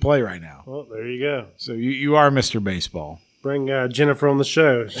postseason play right now. Well, there you go. So you are Mr. Baseball. Bring Jennifer on the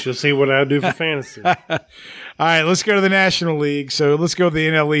show. She'll see what I do for fantasy. All right, let's go to the National League. So let's go to the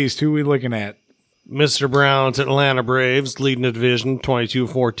NL East. Who are we looking at? Mr. Brown's Atlanta Braves leading the division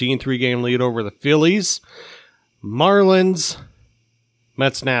 22-14, 3-game lead over the Phillies. Marlins,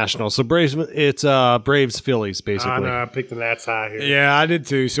 Mets, Nationals. So Braves, it's Braves Phillies basically. I know. I picked the Nats high here. Yeah, I did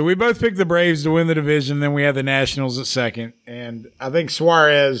too. So we both picked the Braves to win the division. Then we had the Nationals at second, and I think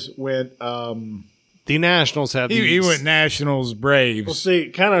Suarez went. The Nationals had He went Nationals Braves. We'll see.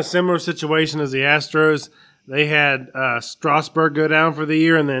 Kind of similar situation as the Astros. They had Strasburg go down for the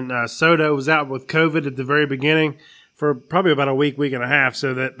year, and then Soto was out with COVID at the very beginning for probably about a week and a half,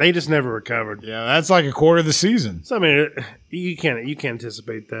 so that they just never recovered. Yeah, that's like a quarter of the season. So I mean, you can't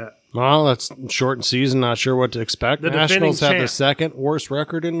anticipate that. Well, that's shortened season. Not sure what to expect. The Nationals have defending the champ. second worst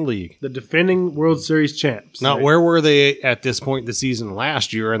record in the league. The defending World Series champs. Now, where were they at this point in the season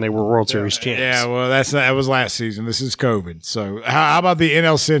last year? And they were World Series champs. Yeah, well, that was last season. This is COVID. So how about the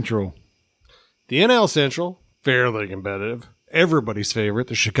NL Central? The NL Central, fairly competitive. Everybody's favorite,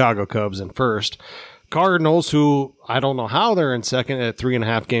 the Chicago Cubs in first. Cardinals, who I don't know how they're in second at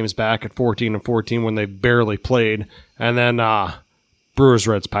 3.5 games back at 14-14 when they barely played. And then Brewers,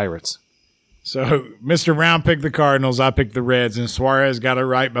 Reds, Pirates. So Mr. Brown picked the Cardinals. I picked the Reds, and Suarez got it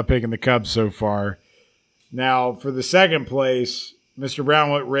right by picking the Cubs so far. Now, for the second place, Mr. Brown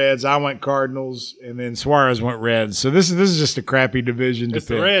went Reds, I went Cardinals, and then Suarez went Reds. So this is just a crappy division to It's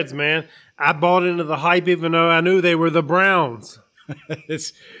pick. the Reds, man. I bought into the hype even though I knew they were the Browns.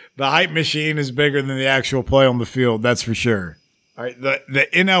 The hype machine is bigger than the actual play on the field, that's for sure. All right, the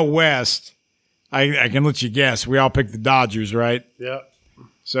NL West, I can let you guess. We all picked the Dodgers, right? Yep.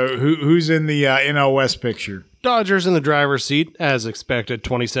 So who's in the NL West picture? Dodgers in the driver's seat, as expected,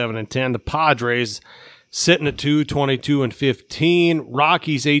 27-10. The Padres sitting at 22-15.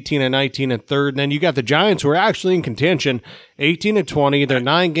 Rockies 18-19 and third. And then you got the Giants, who are actually in contention, 18-20. They're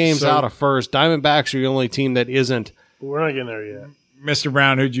 9 games out of first. Diamondbacks are the only team that isn't. We're not getting there yet. Mr.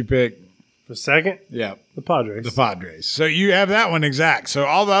 Brown, who'd you pick? For second, Yeah, the Padres. the Padres. So you have that one exact. So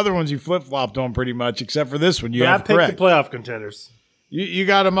all the other ones you flip-flopped on pretty much, except for this one. You But I have picked correct. the playoff contenders. You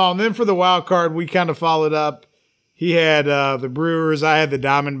got them all. And then for the wild card, we kind of followed up. He had the Brewers. I had the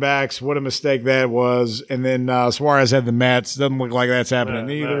Diamondbacks. What a mistake that was. And then Suarez had the Mets. Doesn't look like that's happening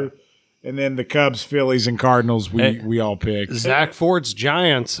either. No. And then the Cubs, Phillies, and Cardinals we all picked. Zach Ford's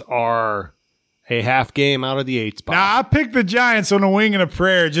Giants are a half game out of the 8th spot. Now, I picked the Giants on a wing and a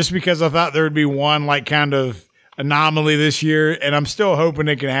prayer just because I thought there would be one like kind of anomaly this year, and I'm still hoping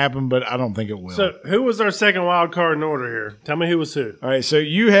it can happen, but I don't think it will. So who was our second wild card in order here? Tell me who was who. All right, so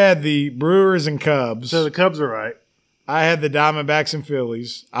you had the Brewers and Cubs. So the Cubs are right. I had the Diamondbacks and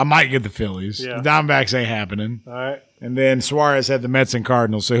Phillies. I might get the Phillies. Yeah. The Diamondbacks ain't happening. All right. And then Suarez had the Mets and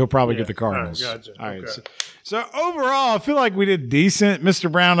Cardinals, so he'll probably get the Cardinals. All right, gotcha. All right. Okay. So overall, I feel like we did decent.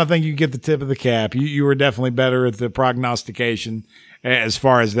 Mr. Brown, I think you get the tip of the cap. You were definitely better at the prognostication as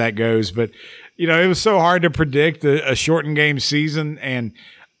far as that goes. But, it was so hard to predict a shortened game season. And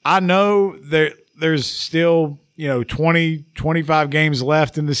I know there's still, 20, 25 games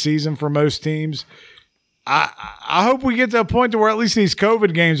left in the season for most teams. I hope we get to a point to where at least these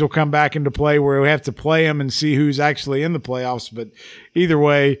COVID games will come back into play where we have to play them and see who's actually in the playoffs. But either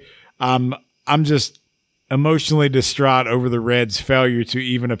way, I'm just emotionally distraught over the Reds' failure to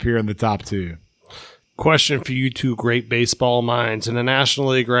even appear in the top 2. Question for you two great baseball minds. In the National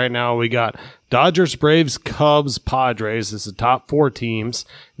League right now, we got Dodgers, Braves, Cubs, Padres. This is the top 4 teams.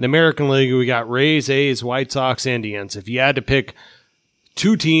 In the American League, we got Rays, A's, White Sox, Indians. If you had to pick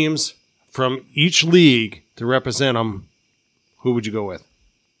 2 teams from each league to represent them, who would you go with?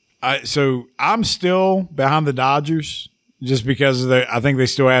 So I'm still behind the Dodgers just because I think they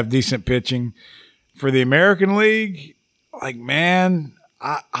still have decent pitching. For the American League, like, man,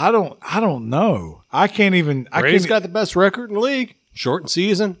 I don't know. I can't even. Rays got the best record in the league. Shortened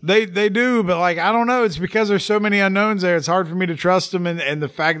season. They do, but like, I don't know. It's because there's so many unknowns there. It's hard for me to trust them, and the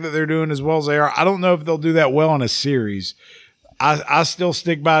fact that they're doing as well as they are, I don't know if they'll do that well in a series. I still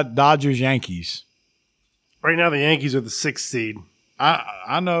stick by Dodgers Yankees. Right now, the Yankees are the 6th seed.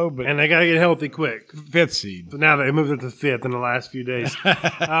 I know, but and they got to get healthy quick. 5th seed. But now they moved it to 5th in the last few days.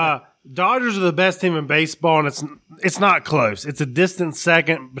 Dodgers are the best team in baseball, and it's not close. It's a distant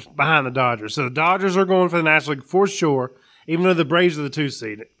second behind the Dodgers. So the Dodgers are going for the National League for sure, even though the Braves are the 2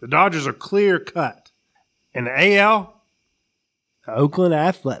 seed. The Dodgers are clear cut. In the AL, the Oakland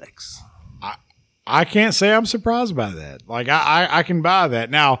Athletics. I can't say I'm surprised by that. Like, I can buy that.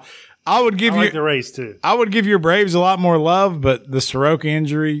 Now, I would give like the Rays too. I would give your Braves a lot more love, but the Soroka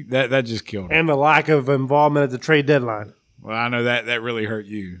injury, that just killed me. And the lack of involvement at the trade deadline. Well, I know that really hurt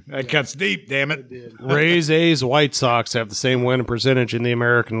you. That cuts deep, damn it. Rays, A's, White Sox have the same winning percentage in the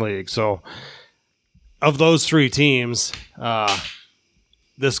American League. So, of those 3 teams,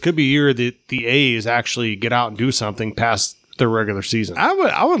 this could be a year that the A's actually get out and do something past their regular season.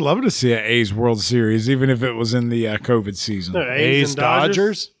 I would love to see an A's World Series, even if it was in the COVID season. No, A's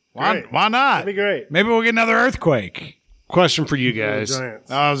Dodgers? Why not? That'd be great. Maybe we'll get another earthquake. Question for you guys. Oh, it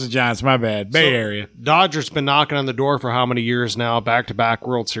was the Giants. My bad. Bay Area. Dodgers been knocking on the door for how many years now? Back-to-back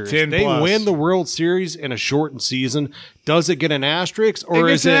World Series. 10 They plus. win the World Series in a shortened season. Does it get an asterisk, or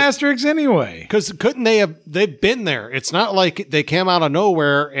It gets is it an asterisk anyway? Because couldn't they have? They've been there. It's not like they came out of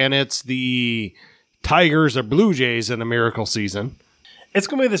nowhere and it's the Tigers or Blue Jays in a miracle season. It's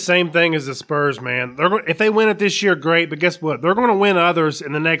going to be the same thing as the Spurs, man. If they win it this year, great. But guess what? They're going to win others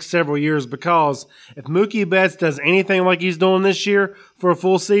in the next several years because if Mookie Betts does anything like he's doing this year for a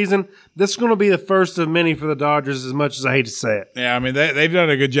full season, this is going to be the first of many for the Dodgers, as much as I hate to say it. Yeah, I mean, they've done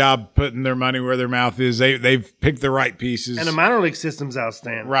a good job putting their money where their mouth is. They've picked the right pieces. And the minor league system's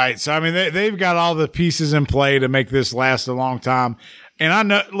outstanding. Right. So, I mean, they've got all the pieces in play to make this last a long time. And I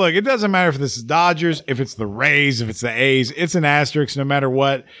know, look, it doesn't matter if this is Dodgers, if it's the Rays, if it's the A's, it's an asterisk no matter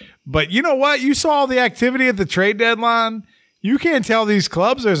what. But you know what? You saw all the activity at the trade deadline. You can't tell these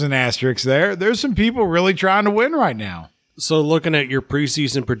clubs there's an asterisk there. There's some people really trying to win right now. So looking at your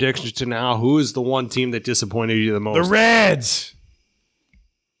preseason predictions to now, who is the one team that disappointed you the most? The Reds.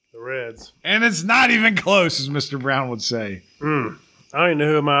 The Reds. And it's not even close, as Mr. Brown would say. I don't even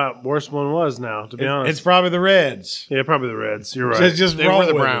know who my worst one was now, to be honest. It's probably the Reds. Yeah, probably the Reds. You're right. Just They roll were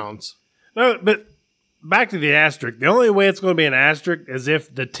the with it. Browns. No, but back to the asterisk. The only way it's going to be an asterisk is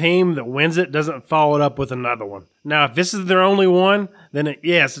if the team that wins it doesn't follow it up with another one. Now, if this is their only one, then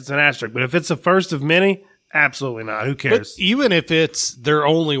yes, it's an asterisk. But if it's the first of many, absolutely not. Who But cares? even if it's their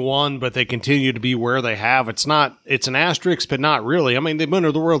only one, but they continue to be where they have, it's an asterisk, but not really. I mean, they've been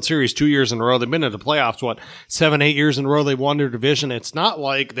to the World Series 2 years in a row. They've been to the playoffs, 7, 8 years in a row. They've won their division. It's not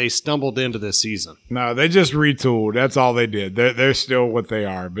like they stumbled into this season. No, they just retooled. That's all they did. They're still what they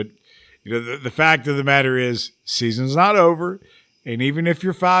are. But you know, the fact of the matter is, season's not over, and even if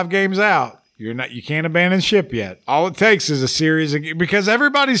you're 5 games out, you can't abandon ship yet. All it takes is a series because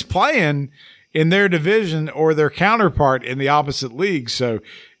everybody's playing in their division or their counterpart in the opposite league. So,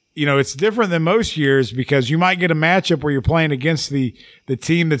 you know, it's different than most years because you might get a matchup where you're playing against the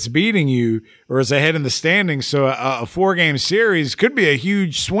team that's beating you or is ahead in the standings. So a 4-game series could be a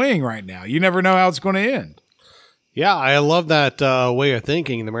huge swing right now. You never know how it's going to end. Yeah, I love that way of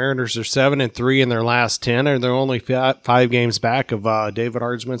thinking. The Mariners are 7-3 in their last 10, and they're only 5 games back of David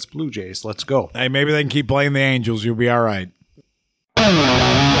Aardsman's Blue Jays. Let's go. Hey, maybe they can keep playing the Angels. You'll be all right.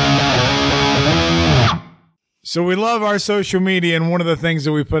 So we love our social media, and one of the things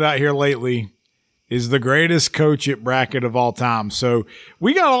that we put out here lately is the greatest coach at bracket of all time. So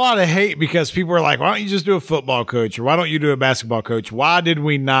we got a lot of hate because people are like, why don't you just do a football coach, or why don't you do a basketball coach? Why did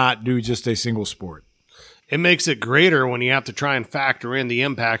we not do just a single sport? It makes it greater when you have to try and factor in the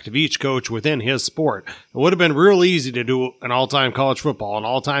impact of each coach within his sport. It would have been real easy to do an all-time college football, an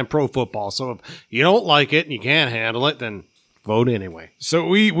all-time pro football. So if you don't like it and you can't handle it, then vote anyway. So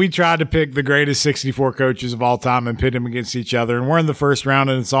we tried to pick the greatest 64 coaches of all time and pit them against each other, and we're in the first round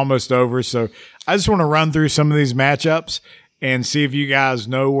and it's almost over. So I just want to run through some of these matchups, and see if you guys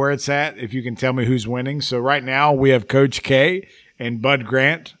know where it's at, if you can tell me who's winning. So right now we have Coach K and Bud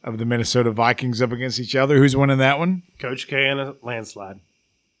Grant of the Minnesota Vikings up against each other. Who's winning that one? Coach K in a landslide.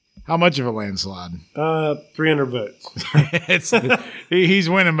 How much of a landslide? 300 votes. He's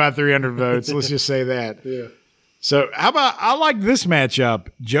winning by 300 votes. Let's just say that. Yeah. So how about, I like this matchup,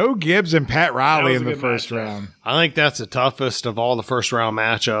 Joe Gibbs and Pat Riley in the first round. I think that's the toughest of all the first-round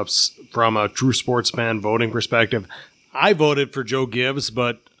matchups from a true sportsman voting perspective. I voted for Joe Gibbs,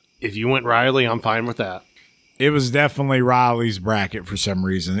 but if you went Riley, I'm fine with that. It was definitely Riley's bracket for some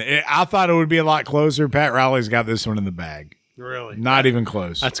reason. I thought it would be a lot closer. Pat Riley's got this one in the bag. Really? Not even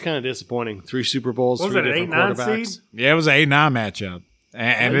close. That's kind of disappointing. 3 Super Bowls, Was 3 it an different 8-9 quarterbacks. seed? Yeah, it was an 8-9 matchup.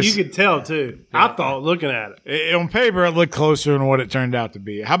 And You could tell, too. I thought, looking at it. on paper, it looked closer than what it turned out to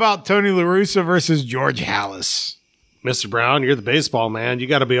be. How about Tony La Russa versus George Halas? Mr. Brown, you're the baseball man. You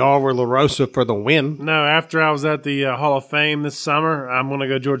got to be all over La Rosa for the win. No, after I was at the Hall of Fame this summer, I'm going to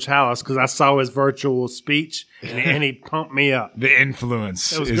go George Halas because I saw his virtual speech, and he pumped me up. The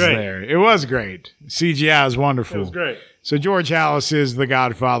influence was is great. there. It was great. CGI is wonderful. It was great. So George Halas is the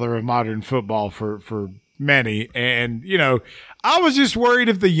godfather of modern football for many. And, you know, I was just worried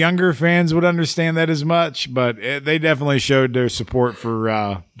if the younger fans would understand that as much, but they definitely showed their support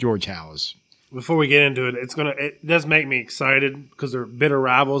for George Halas. Before we get into it, it does make me excited because they're bitter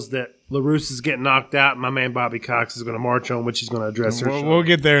rivals that LaRusse is getting knocked out and my man Bobby Cox is going to march on, which he's going to address. We'll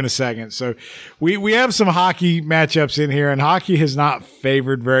get there in a second. So we have some hockey matchups in here, and hockey has not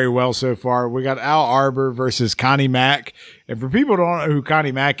favored very well so far. We got Al Arbor versus Connie Mack. And for people who don't know who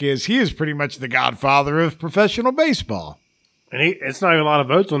Connie Mack is, he is pretty much the godfather of professional baseball. And it's not even a lot of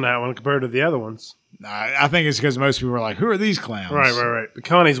votes on that one compared to the other ones. I think it's because most people are like, who are these clowns? Right. But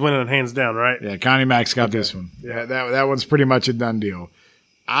Connie's winning hands down, right? Yeah, Connie Mack's got this one. Yeah, that one's pretty much a done deal.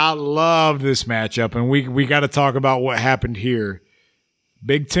 I love this matchup, and we got to talk about what happened here.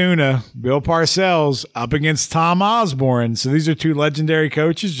 Big Tuna, Bill Parcells, up against Tom Osborne. So these are two legendary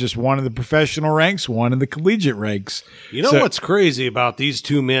coaches, just one in the professional ranks, one in the collegiate ranks. You know what's crazy about these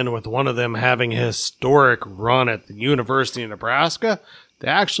two men, with one of them having a historic run at the University of Nebraska? They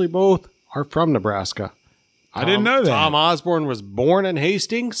actually both are from Nebraska. I didn't know that. Tom Osborne was born in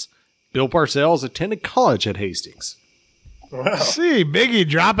Hastings. Bill Parcells attended college at Hastings. Wow. See, Biggie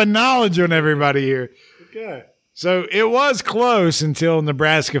dropping knowledge on everybody here. Okay. So it was close until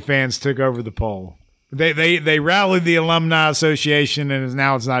Nebraska fans took over the poll. They rallied the Alumni Association, and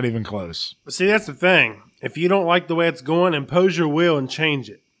now it's not even close. But see, that's the thing. If you don't like the way it's going, impose your will and change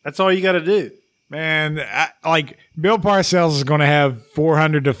it. That's all you got to do. Man, Bill Parcells is going to have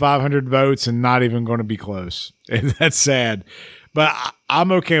 400 to 500 votes and not even going to be close. That's sad. But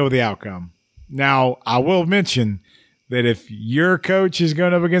I'm okay with the outcome. Now, I will mention that if your coach is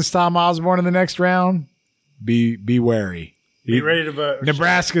going up against Tom Osborne in the next round, be wary. Be ready to vote.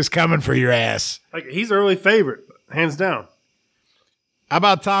 Nebraska's coming for your ass. Like, he's early favorite, hands down. How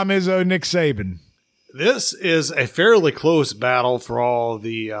about Tom Izzo, Nick Saban? This is a fairly close battle for all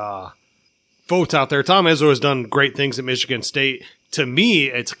the votes out there. Tom Izzo has done great things at Michigan State. To me,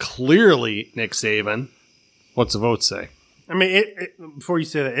 it's clearly Nick Saban. What's the vote say? I mean, before you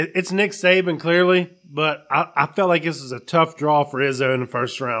say that, it's Nick Saban clearly, but I felt like this was a tough draw for Izzo in the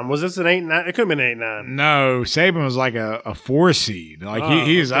first round. Was this an 8-9? It could have been 8-9. No, Saban was like a 4 seed. Like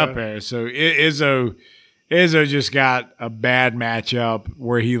he's okay. up there. So Izzo just got a bad matchup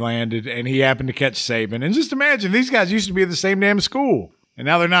where he landed, and he happened to catch Saban. And just imagine, these guys used to be at the same damn school, and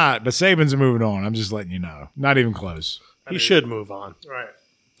now they're not. But Saban's moving on. I'm just letting you know. Not even close. He should move on. Right.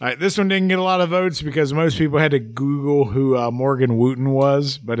 All right, this one didn't get a lot of votes because most people had to Google who Morgan Wooten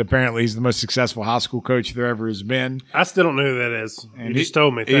was, but apparently he's the most successful high school coach there ever has been. I still don't know who that is. And You just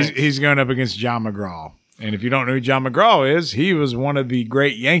told me. He's going up against John McGraw. And if you don't know who John McGraw is, he was one of the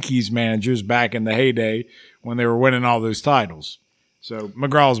great Yankees managers back in the heyday when they were winning all those titles. So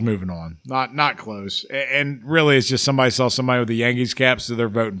McGraw's moving on. Not close. And really, it's just somebody saw somebody with the Yankees cap, so they're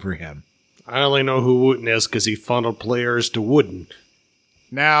voting for him. I only know who Wooten is because he funneled players to Wooden.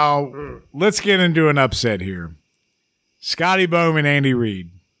 Now, let's get into an upset here. Scotty Bowman, Andy Reid.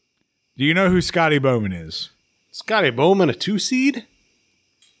 Do you know who Scotty Bowman is? Scotty Bowman, a 2 seed?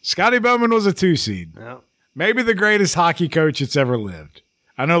 Scotty Bowman was a 2 seed. Yeah. Maybe the greatest hockey coach that's ever lived.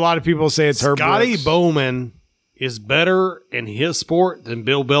 I know a lot of people say it's Herb Scotty Brooks. Bowman is better in his sport than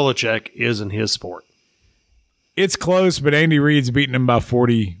Bill Belichick is in his sport. It's close, but Andy Reid's beating him by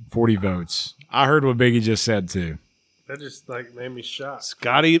 40 votes. I heard what Biggie just said, too. That just made me shocked.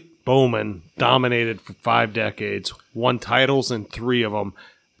 Scotty Bowman dominated for 5 decades, won titles in 3 of them,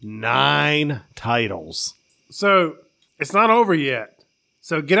 9 titles. So it's not over yet.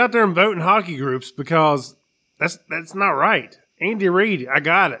 So get out there and vote in hockey groups because That's not right. Andy Reid, I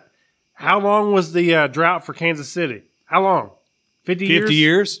got it. How long was the drought for Kansas City? How long? 50 years? 50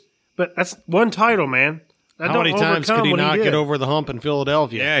 years? But that's one title, man. How many times could he not get over the hump in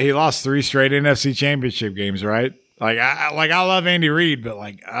Philadelphia? Yeah, he lost 3 straight NFC Championship games, right? I love Andy Reid, but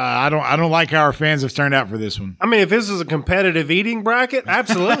I don't like how our fans have turned out for this one. I mean, if this is a competitive eating bracket,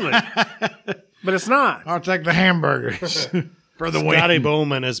 absolutely. But it's not. I'll take the hamburgers for the win. Scotty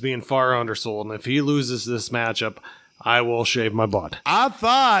Bowman is being far undersold, and if he loses this matchup, I will shave my butt. I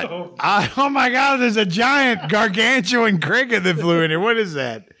thought, oh my God, there's a giant gargantuan cricket that flew in here. What is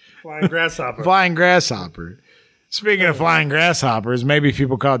that? Flying grasshopper. Flying grasshopper. Speaking of flying grasshoppers, maybe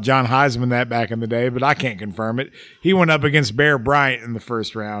people called John Heisman that back in the day, but I can't confirm it. He went up against Bear Bryant in the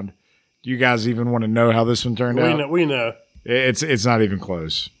first round. Do you guys even want to know how this one turned out? We know. It's not even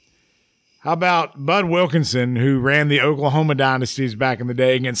close. How about Bud Wilkinson, who ran the Oklahoma Dynasties back in the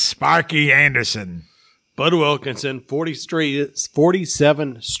day, against Sparky Anderson? Bud Wilkinson,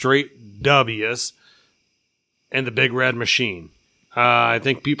 47 straight W's, and the Big Red Machine. I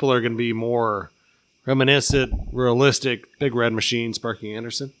think people are going to be more reminiscent, realistic. Big Red Machine, Sparky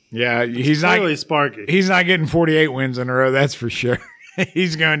Anderson. Yeah, he's not really Sparky. He's not getting 48 wins in a row, that's for sure.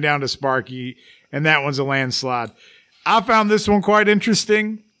 He's going down to Sparky, and that one's a landslide. I found this one quite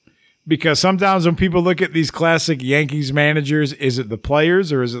interesting because sometimes when people look at these classic Yankees managers, is it the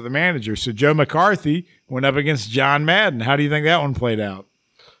players or is it the manager? So Joe McCarthy went up against John Madden. How do you think that one played out?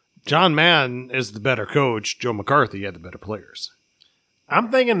 John Madden is the better coach. Joe McCarthy had the better players. I'm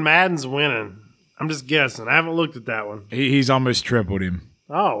thinking Madden's winning. I'm just guessing. I haven't looked at that one. He's almost tripled him.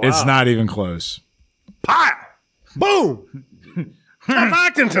 Oh, wow. It's not even close. Pow! Boom!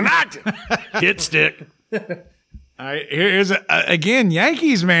 tonight. Hit stick. All right, here's again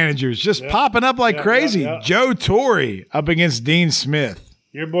Yankees managers just popping up like crazy. Joe Torre up against Dean Smith.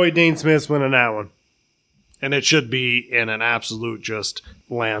 Your boy Dean Smith's winning that one. And it should be in an absolute just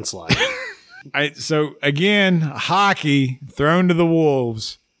landslide. So, again, hockey thrown to the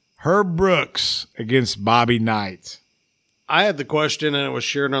wolves. Herb Brooks against Bobby Knight. I had the question, and it was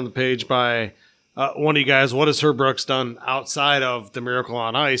shared on the page by one of you guys. What has Herb Brooks done outside of the Miracle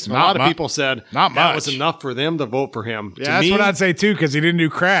on Ice? A lot of people said that was enough for them to vote for him. Yeah, that's what I'd say, too, because he didn't do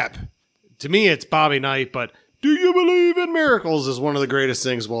crap. To me, it's Bobby Knight, but do you believe in miracles is one of the greatest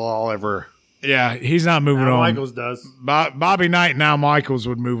things we'll all ever. Yeah, he's not moving on. Michaels does. Bobby Knight and Al Michaels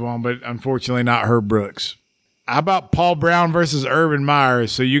would move on, but unfortunately not Herb Brooks. How about Paul Brown versus Urban Meyer?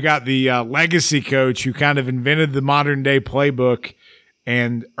 So you got the legacy coach who kind of invented the modern-day playbook,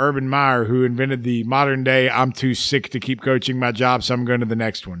 and Urban Meyer who invented the modern-day I'm too sick to keep coaching my job, so I'm going to the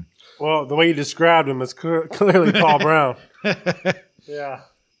next one. Well, the way you described him is clearly Paul Brown. Yeah.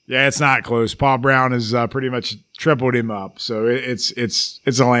 Yeah, it's not close. Paul Brown has pretty much tripled him up, so it's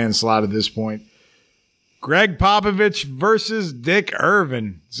a landslide at this point. Greg Popovich versus Dick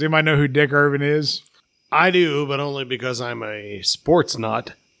Irvin. Does anybody know who Dick Irvin is? I do, but only because I'm a sports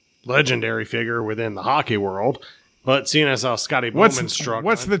nut, legendary figure within the hockey world. But seeing as how Scotty Bowman's struggling.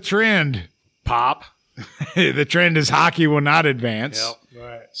 What's the trend? Pop. The trend is hockey will not advance. Yep.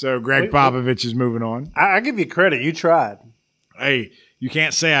 Right. So Greg Popovich is moving on. I give you credit. You tried. Hey, you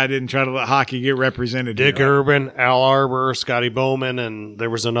can't say I didn't try to let hockey get represented. Dick Irvin, Al Arbor, Scotty Bowman, and there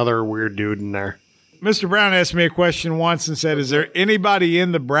was another weird dude in there. Mr. Brown asked me a question once and said, is there anybody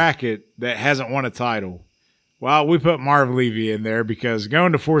in the bracket that hasn't won a title? Well, we put Marv Levy in there because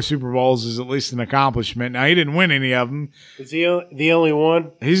going to 4 Super Bowls is at least an accomplishment. Now, he didn't win any of them. Is he the only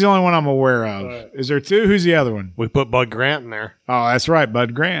one? He's the only one I'm aware of. Right. Is there 2? Who's the other one? We put Bud Grant in there. Oh, that's right,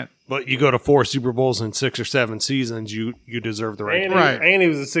 Bud Grant. But you go to 4 Super Bowls in 6 or 7 seasons, you deserve the right. And he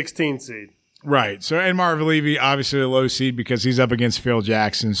was a 16 seed. Right. So, and Marv Levy, obviously a low seed because he's up against Phil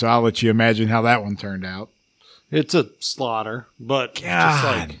Jackson. So I'll let you imagine how that one turned out. It's a slaughter, but just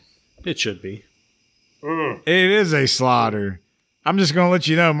like it should be. It is a slaughter. I'm just going to let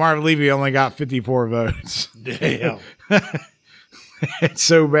you know Marv Levy only got 54 votes. Damn. It's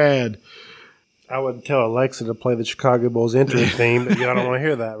so bad. I would tell Alexa to play the Chicago Bulls intro theme, but y'all don't want to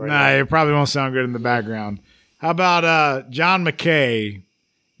hear that right now. It probably won't sound good in the background. How about John McKay,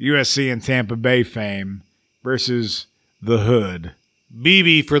 USC and Tampa Bay fame, versus the Hood?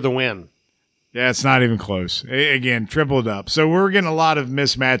 BB for the win. Yeah, it's not even close. Again, tripled up. So we're getting a lot of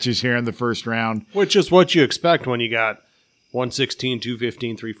mismatches here in the first round. Which is what you expect when you got 116,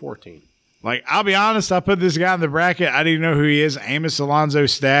 215, 314. Like, I'll be honest, I put this guy in the bracket. I didn't know who he is. Amos Alonzo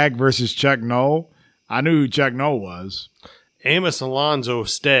Stagg versus Chuck Noll. I knew who Chuck Noll was. Amos Alonzo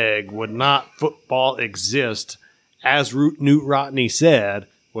Stagg would not football exist, as Newt Rodney said,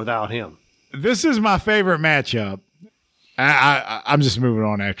 without him. This is my favorite matchup. I'm just moving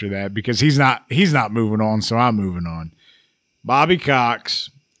on after that because he's not moving on, so I'm moving on. Bobby Cox,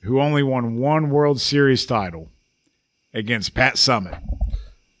 who only won one World Series title against Pat Summitt.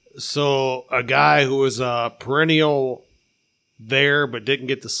 So a guy who was a perennial there but didn't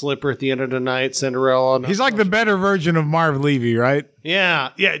get the slipper at the end of the night, Cinderella. He's like the better version of Marv Levy, right? Yeah,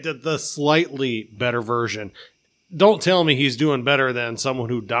 the slightly better version. Don't tell me he's doing better than someone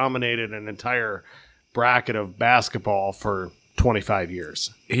who dominated an entire bracket of basketball for 25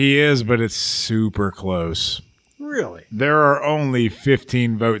 years. He is, but it's super close. Really? There are only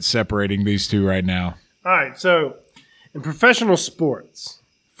 15 votes separating these two right now. All right, so in professional sports,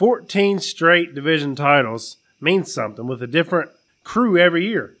 14 straight division titles means something with a different crew every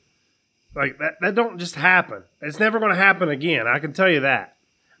year. Like that don't just happen. It's never going to happen again. I can tell you that.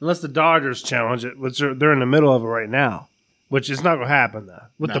 Unless the Dodgers challenge it, which they're in the middle of it right now, which is not going to happen though.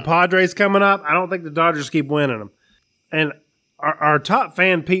 With the Padres coming up, I don't think the Dodgers keep winning them. And our top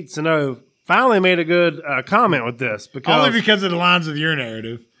fan, Pete Sano, finally made a good comment with this. Only because it aligns with your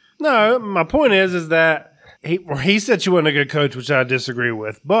narrative. No, my point is that he said she wasn't a good coach, which I disagree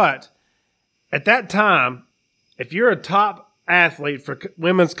with. But at that time, if you're a top athlete for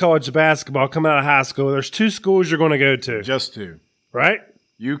women's college basketball coming out of high school, there's two schools you're going to go to. Just two. Right?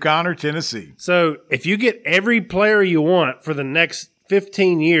 UConn or Tennessee. So if you get every player you want for the next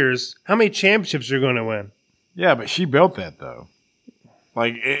 15 years, how many championships are you going to win? Yeah, but she built that, though.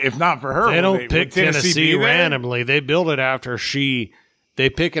 Like, if not for her, they don't pick Tennessee randomly. They build it after they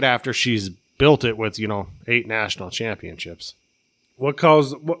pick it after she's built it with, 8 national championships. But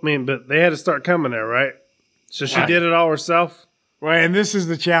they had to start coming there, right? So she did it all herself? Right, and this is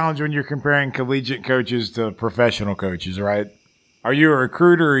the challenge when you're comparing collegiate coaches to professional coaches, right? Are you a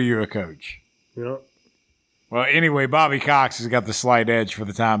recruiter or are you a coach? Yeah. Well, anyway, Bobby Cox has got the slight edge for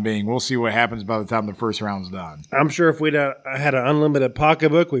the time being. We'll see what happens by the time the first round's done. I'm sure if we'd had an unlimited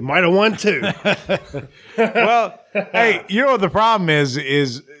pocketbook, we might have won too. Well, hey, you know what the problem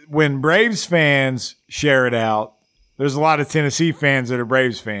is when Braves fans share it out, there's a lot of Tennessee fans that are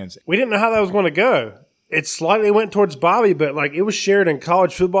Braves fans. We didn't know how that was going to go. It slightly went towards Bobby, but it was shared in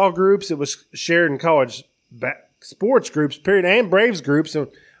college football groups. It was shared in college sports groups, period, and Braves groups. And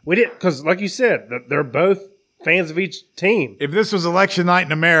we didn't, because like you said, they're both fans of each team. If this was election night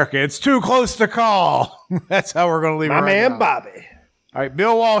in America, it's too close to call. That's how we're going to leave it right man, now. Bobby. All right,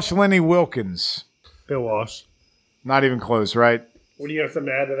 Bill Walsh, Lenny Wilkins. Bill Walsh. Not even close, right? What do you have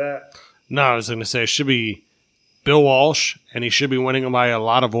something to add to that? No, I was going to say it should be Bill Walsh, and he should be winning by a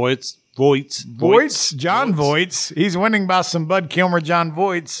lot of voites. John Voights. He's winning by some Bud Kilmer John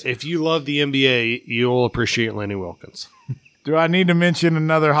Voights. If you love the NBA, you'll appreciate Lenny Wilkins. Do I need to mention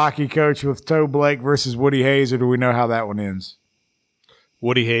another hockey coach with Toe Blake versus Woody Hayes, or do we know how that one ends?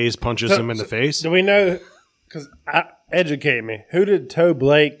 Woody Hayes punches him in the face. Do we know? Because educate me. Who did Toe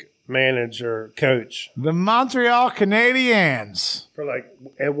Blake manage or coach? The Montreal Canadiens. For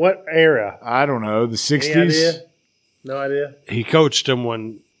at what era? I don't know. The 60s? Any idea? No idea. He coached him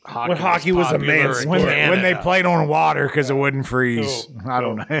when hockey was a man's popular sport. in When they Canada. played on water because it wouldn't freeze. Cool. I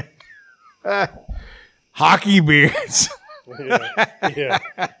don't know. Hockey beards. Yeah.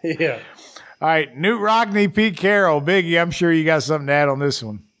 All right, Newt Rockne, Pete Carroll. Biggie, I'm sure you got something to add on this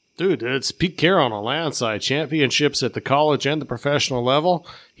one. Dude, it's Pete Carroll on the land side. Championships at the college and the professional level.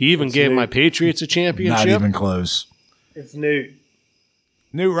 He even gave my Patriots a championship. Not even close. It's Newt.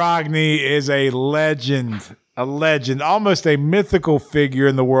 Newt Rockne is a legend, almost a mythical figure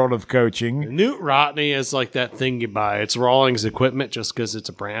in the world of coaching. Newt Rockne is like that thing you buy. It's Rawlings equipment just because it's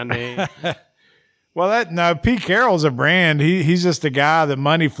a brand name. Well, Pete Carroll's a brand. He's just a guy that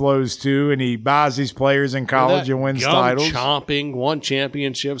money flows to, and he buys these players in college and wins titles. Chomping, won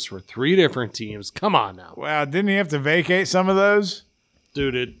championships for 3 different teams. Come on now. Wow, didn't he have to vacate some of those?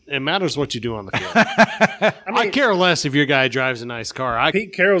 Dude, it matters what you do on the field. I care less if your guy drives a nice car.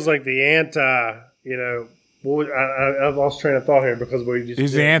 Pete Carroll's like the anti, I've lost train of thought here because what you just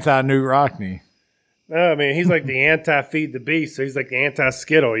He's did. the anti-Newt Rockne. No, I mean, he's like the anti-feed the beast, so he's like the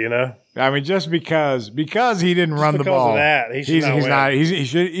anti-skittle, I mean, just because he didn't run the because ball. of that, he's not.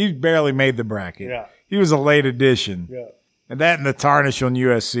 He barely made the bracket. Yeah. He was a late addition. Yeah. And that and the tarnish on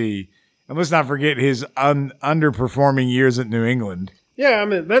USC. And let's not forget his underperforming years at New England. Yeah, I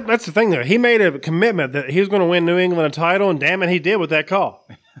mean, that's the thing, though. He made a commitment that he was going to win New England a title, and damn it, he did with that call.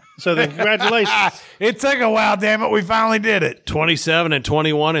 So then congratulations. It took a while, damn it. We finally did it.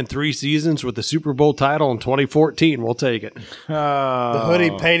 27-21 in 3 seasons with the Super Bowl title in 2014. We'll take it. The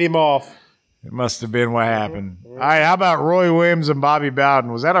hoodie paid him off. It must have been what happened. All right, how about Roy Williams and Bobby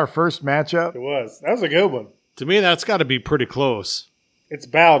Bowden? Was that our first matchup? It was. That was a good one. To me, that's got to be pretty close. It's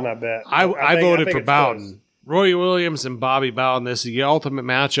Bowden, I bet. I voted for it's Bowden. close. Roy Williams and Bobby Bowden. This is the ultimate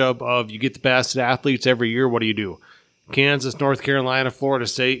matchup of you get the best athletes every year. What do? Kansas, North Carolina, Florida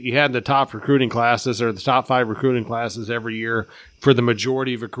State. You had the top recruiting classes or the top 5 recruiting classes every year for the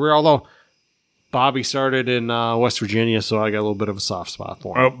majority of your career. Although Bobby started in West Virginia, so I got a little bit of a soft spot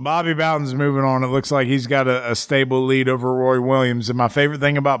for him. Oh, Bobby Bowden's moving on. It looks like he's got a stable lead over Roy Williams. And my favorite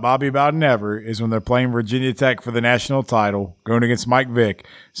thing about Bobby Bowden ever is when they're playing Virginia Tech for the national title, going against Mike Vick,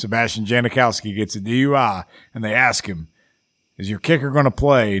 Sebastian Janikowski gets a DUI, and they ask him, is your kicker going to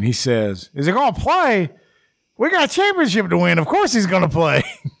play? And he says, is he going to play? We got a championship to win. Of course he's going to play.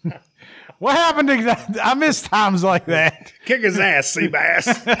 What happened to that? I miss times like that. Kick his ass, Seabass.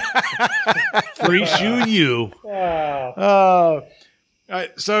 Free shoe you. All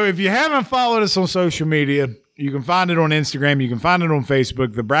right, so if you haven't followed us on social media, you can find it on Instagram. You can find it on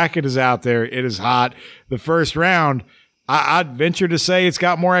Facebook. The bracket is out there. It is hot. The first round, I'd venture to say it's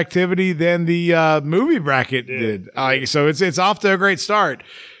got more activity than the movie bracket did. So it's off to a great start.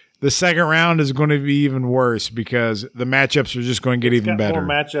 The second round is going to be even worse because the matchups are just going to get even better. More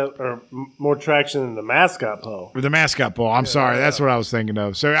matchup or more traction than the mascot poll. The mascot poll. I'm sorry. That's what I was thinking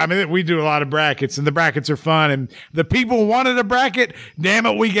of. So, I mean, we do a lot of brackets, and the brackets are fun. And the people wanted a bracket. Damn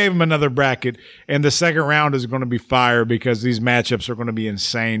it, we gave them another bracket. And the second round is going to be fire because these matchups are going to be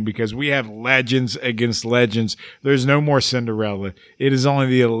insane because we have legends against legends. There's no more Cinderella. It is only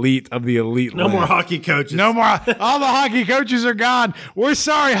the elite of the elite. No more hockey coaches. No more. All the hockey coaches are gone. We're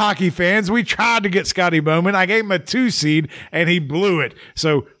sorry, hockey fans. We tried to get Scotty Bowman. I gave him a 2 seed, and he blew it.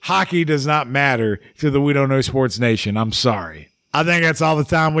 So hockey does not matter to the We Don't Know Sports Nation. I'm sorry. I think that's all the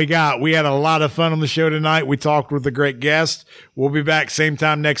time we got. We had a lot of fun on the show tonight. We talked with a great guest. We'll be back same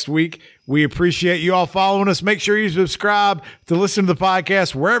time next week. We appreciate you all following us. Make sure you subscribe to listen to the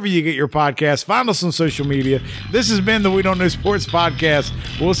podcast wherever you get your podcasts. Find us on social media. This has been the We Don't Know Sports Podcast.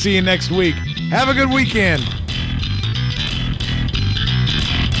 We'll see you next week. Have a good weekend.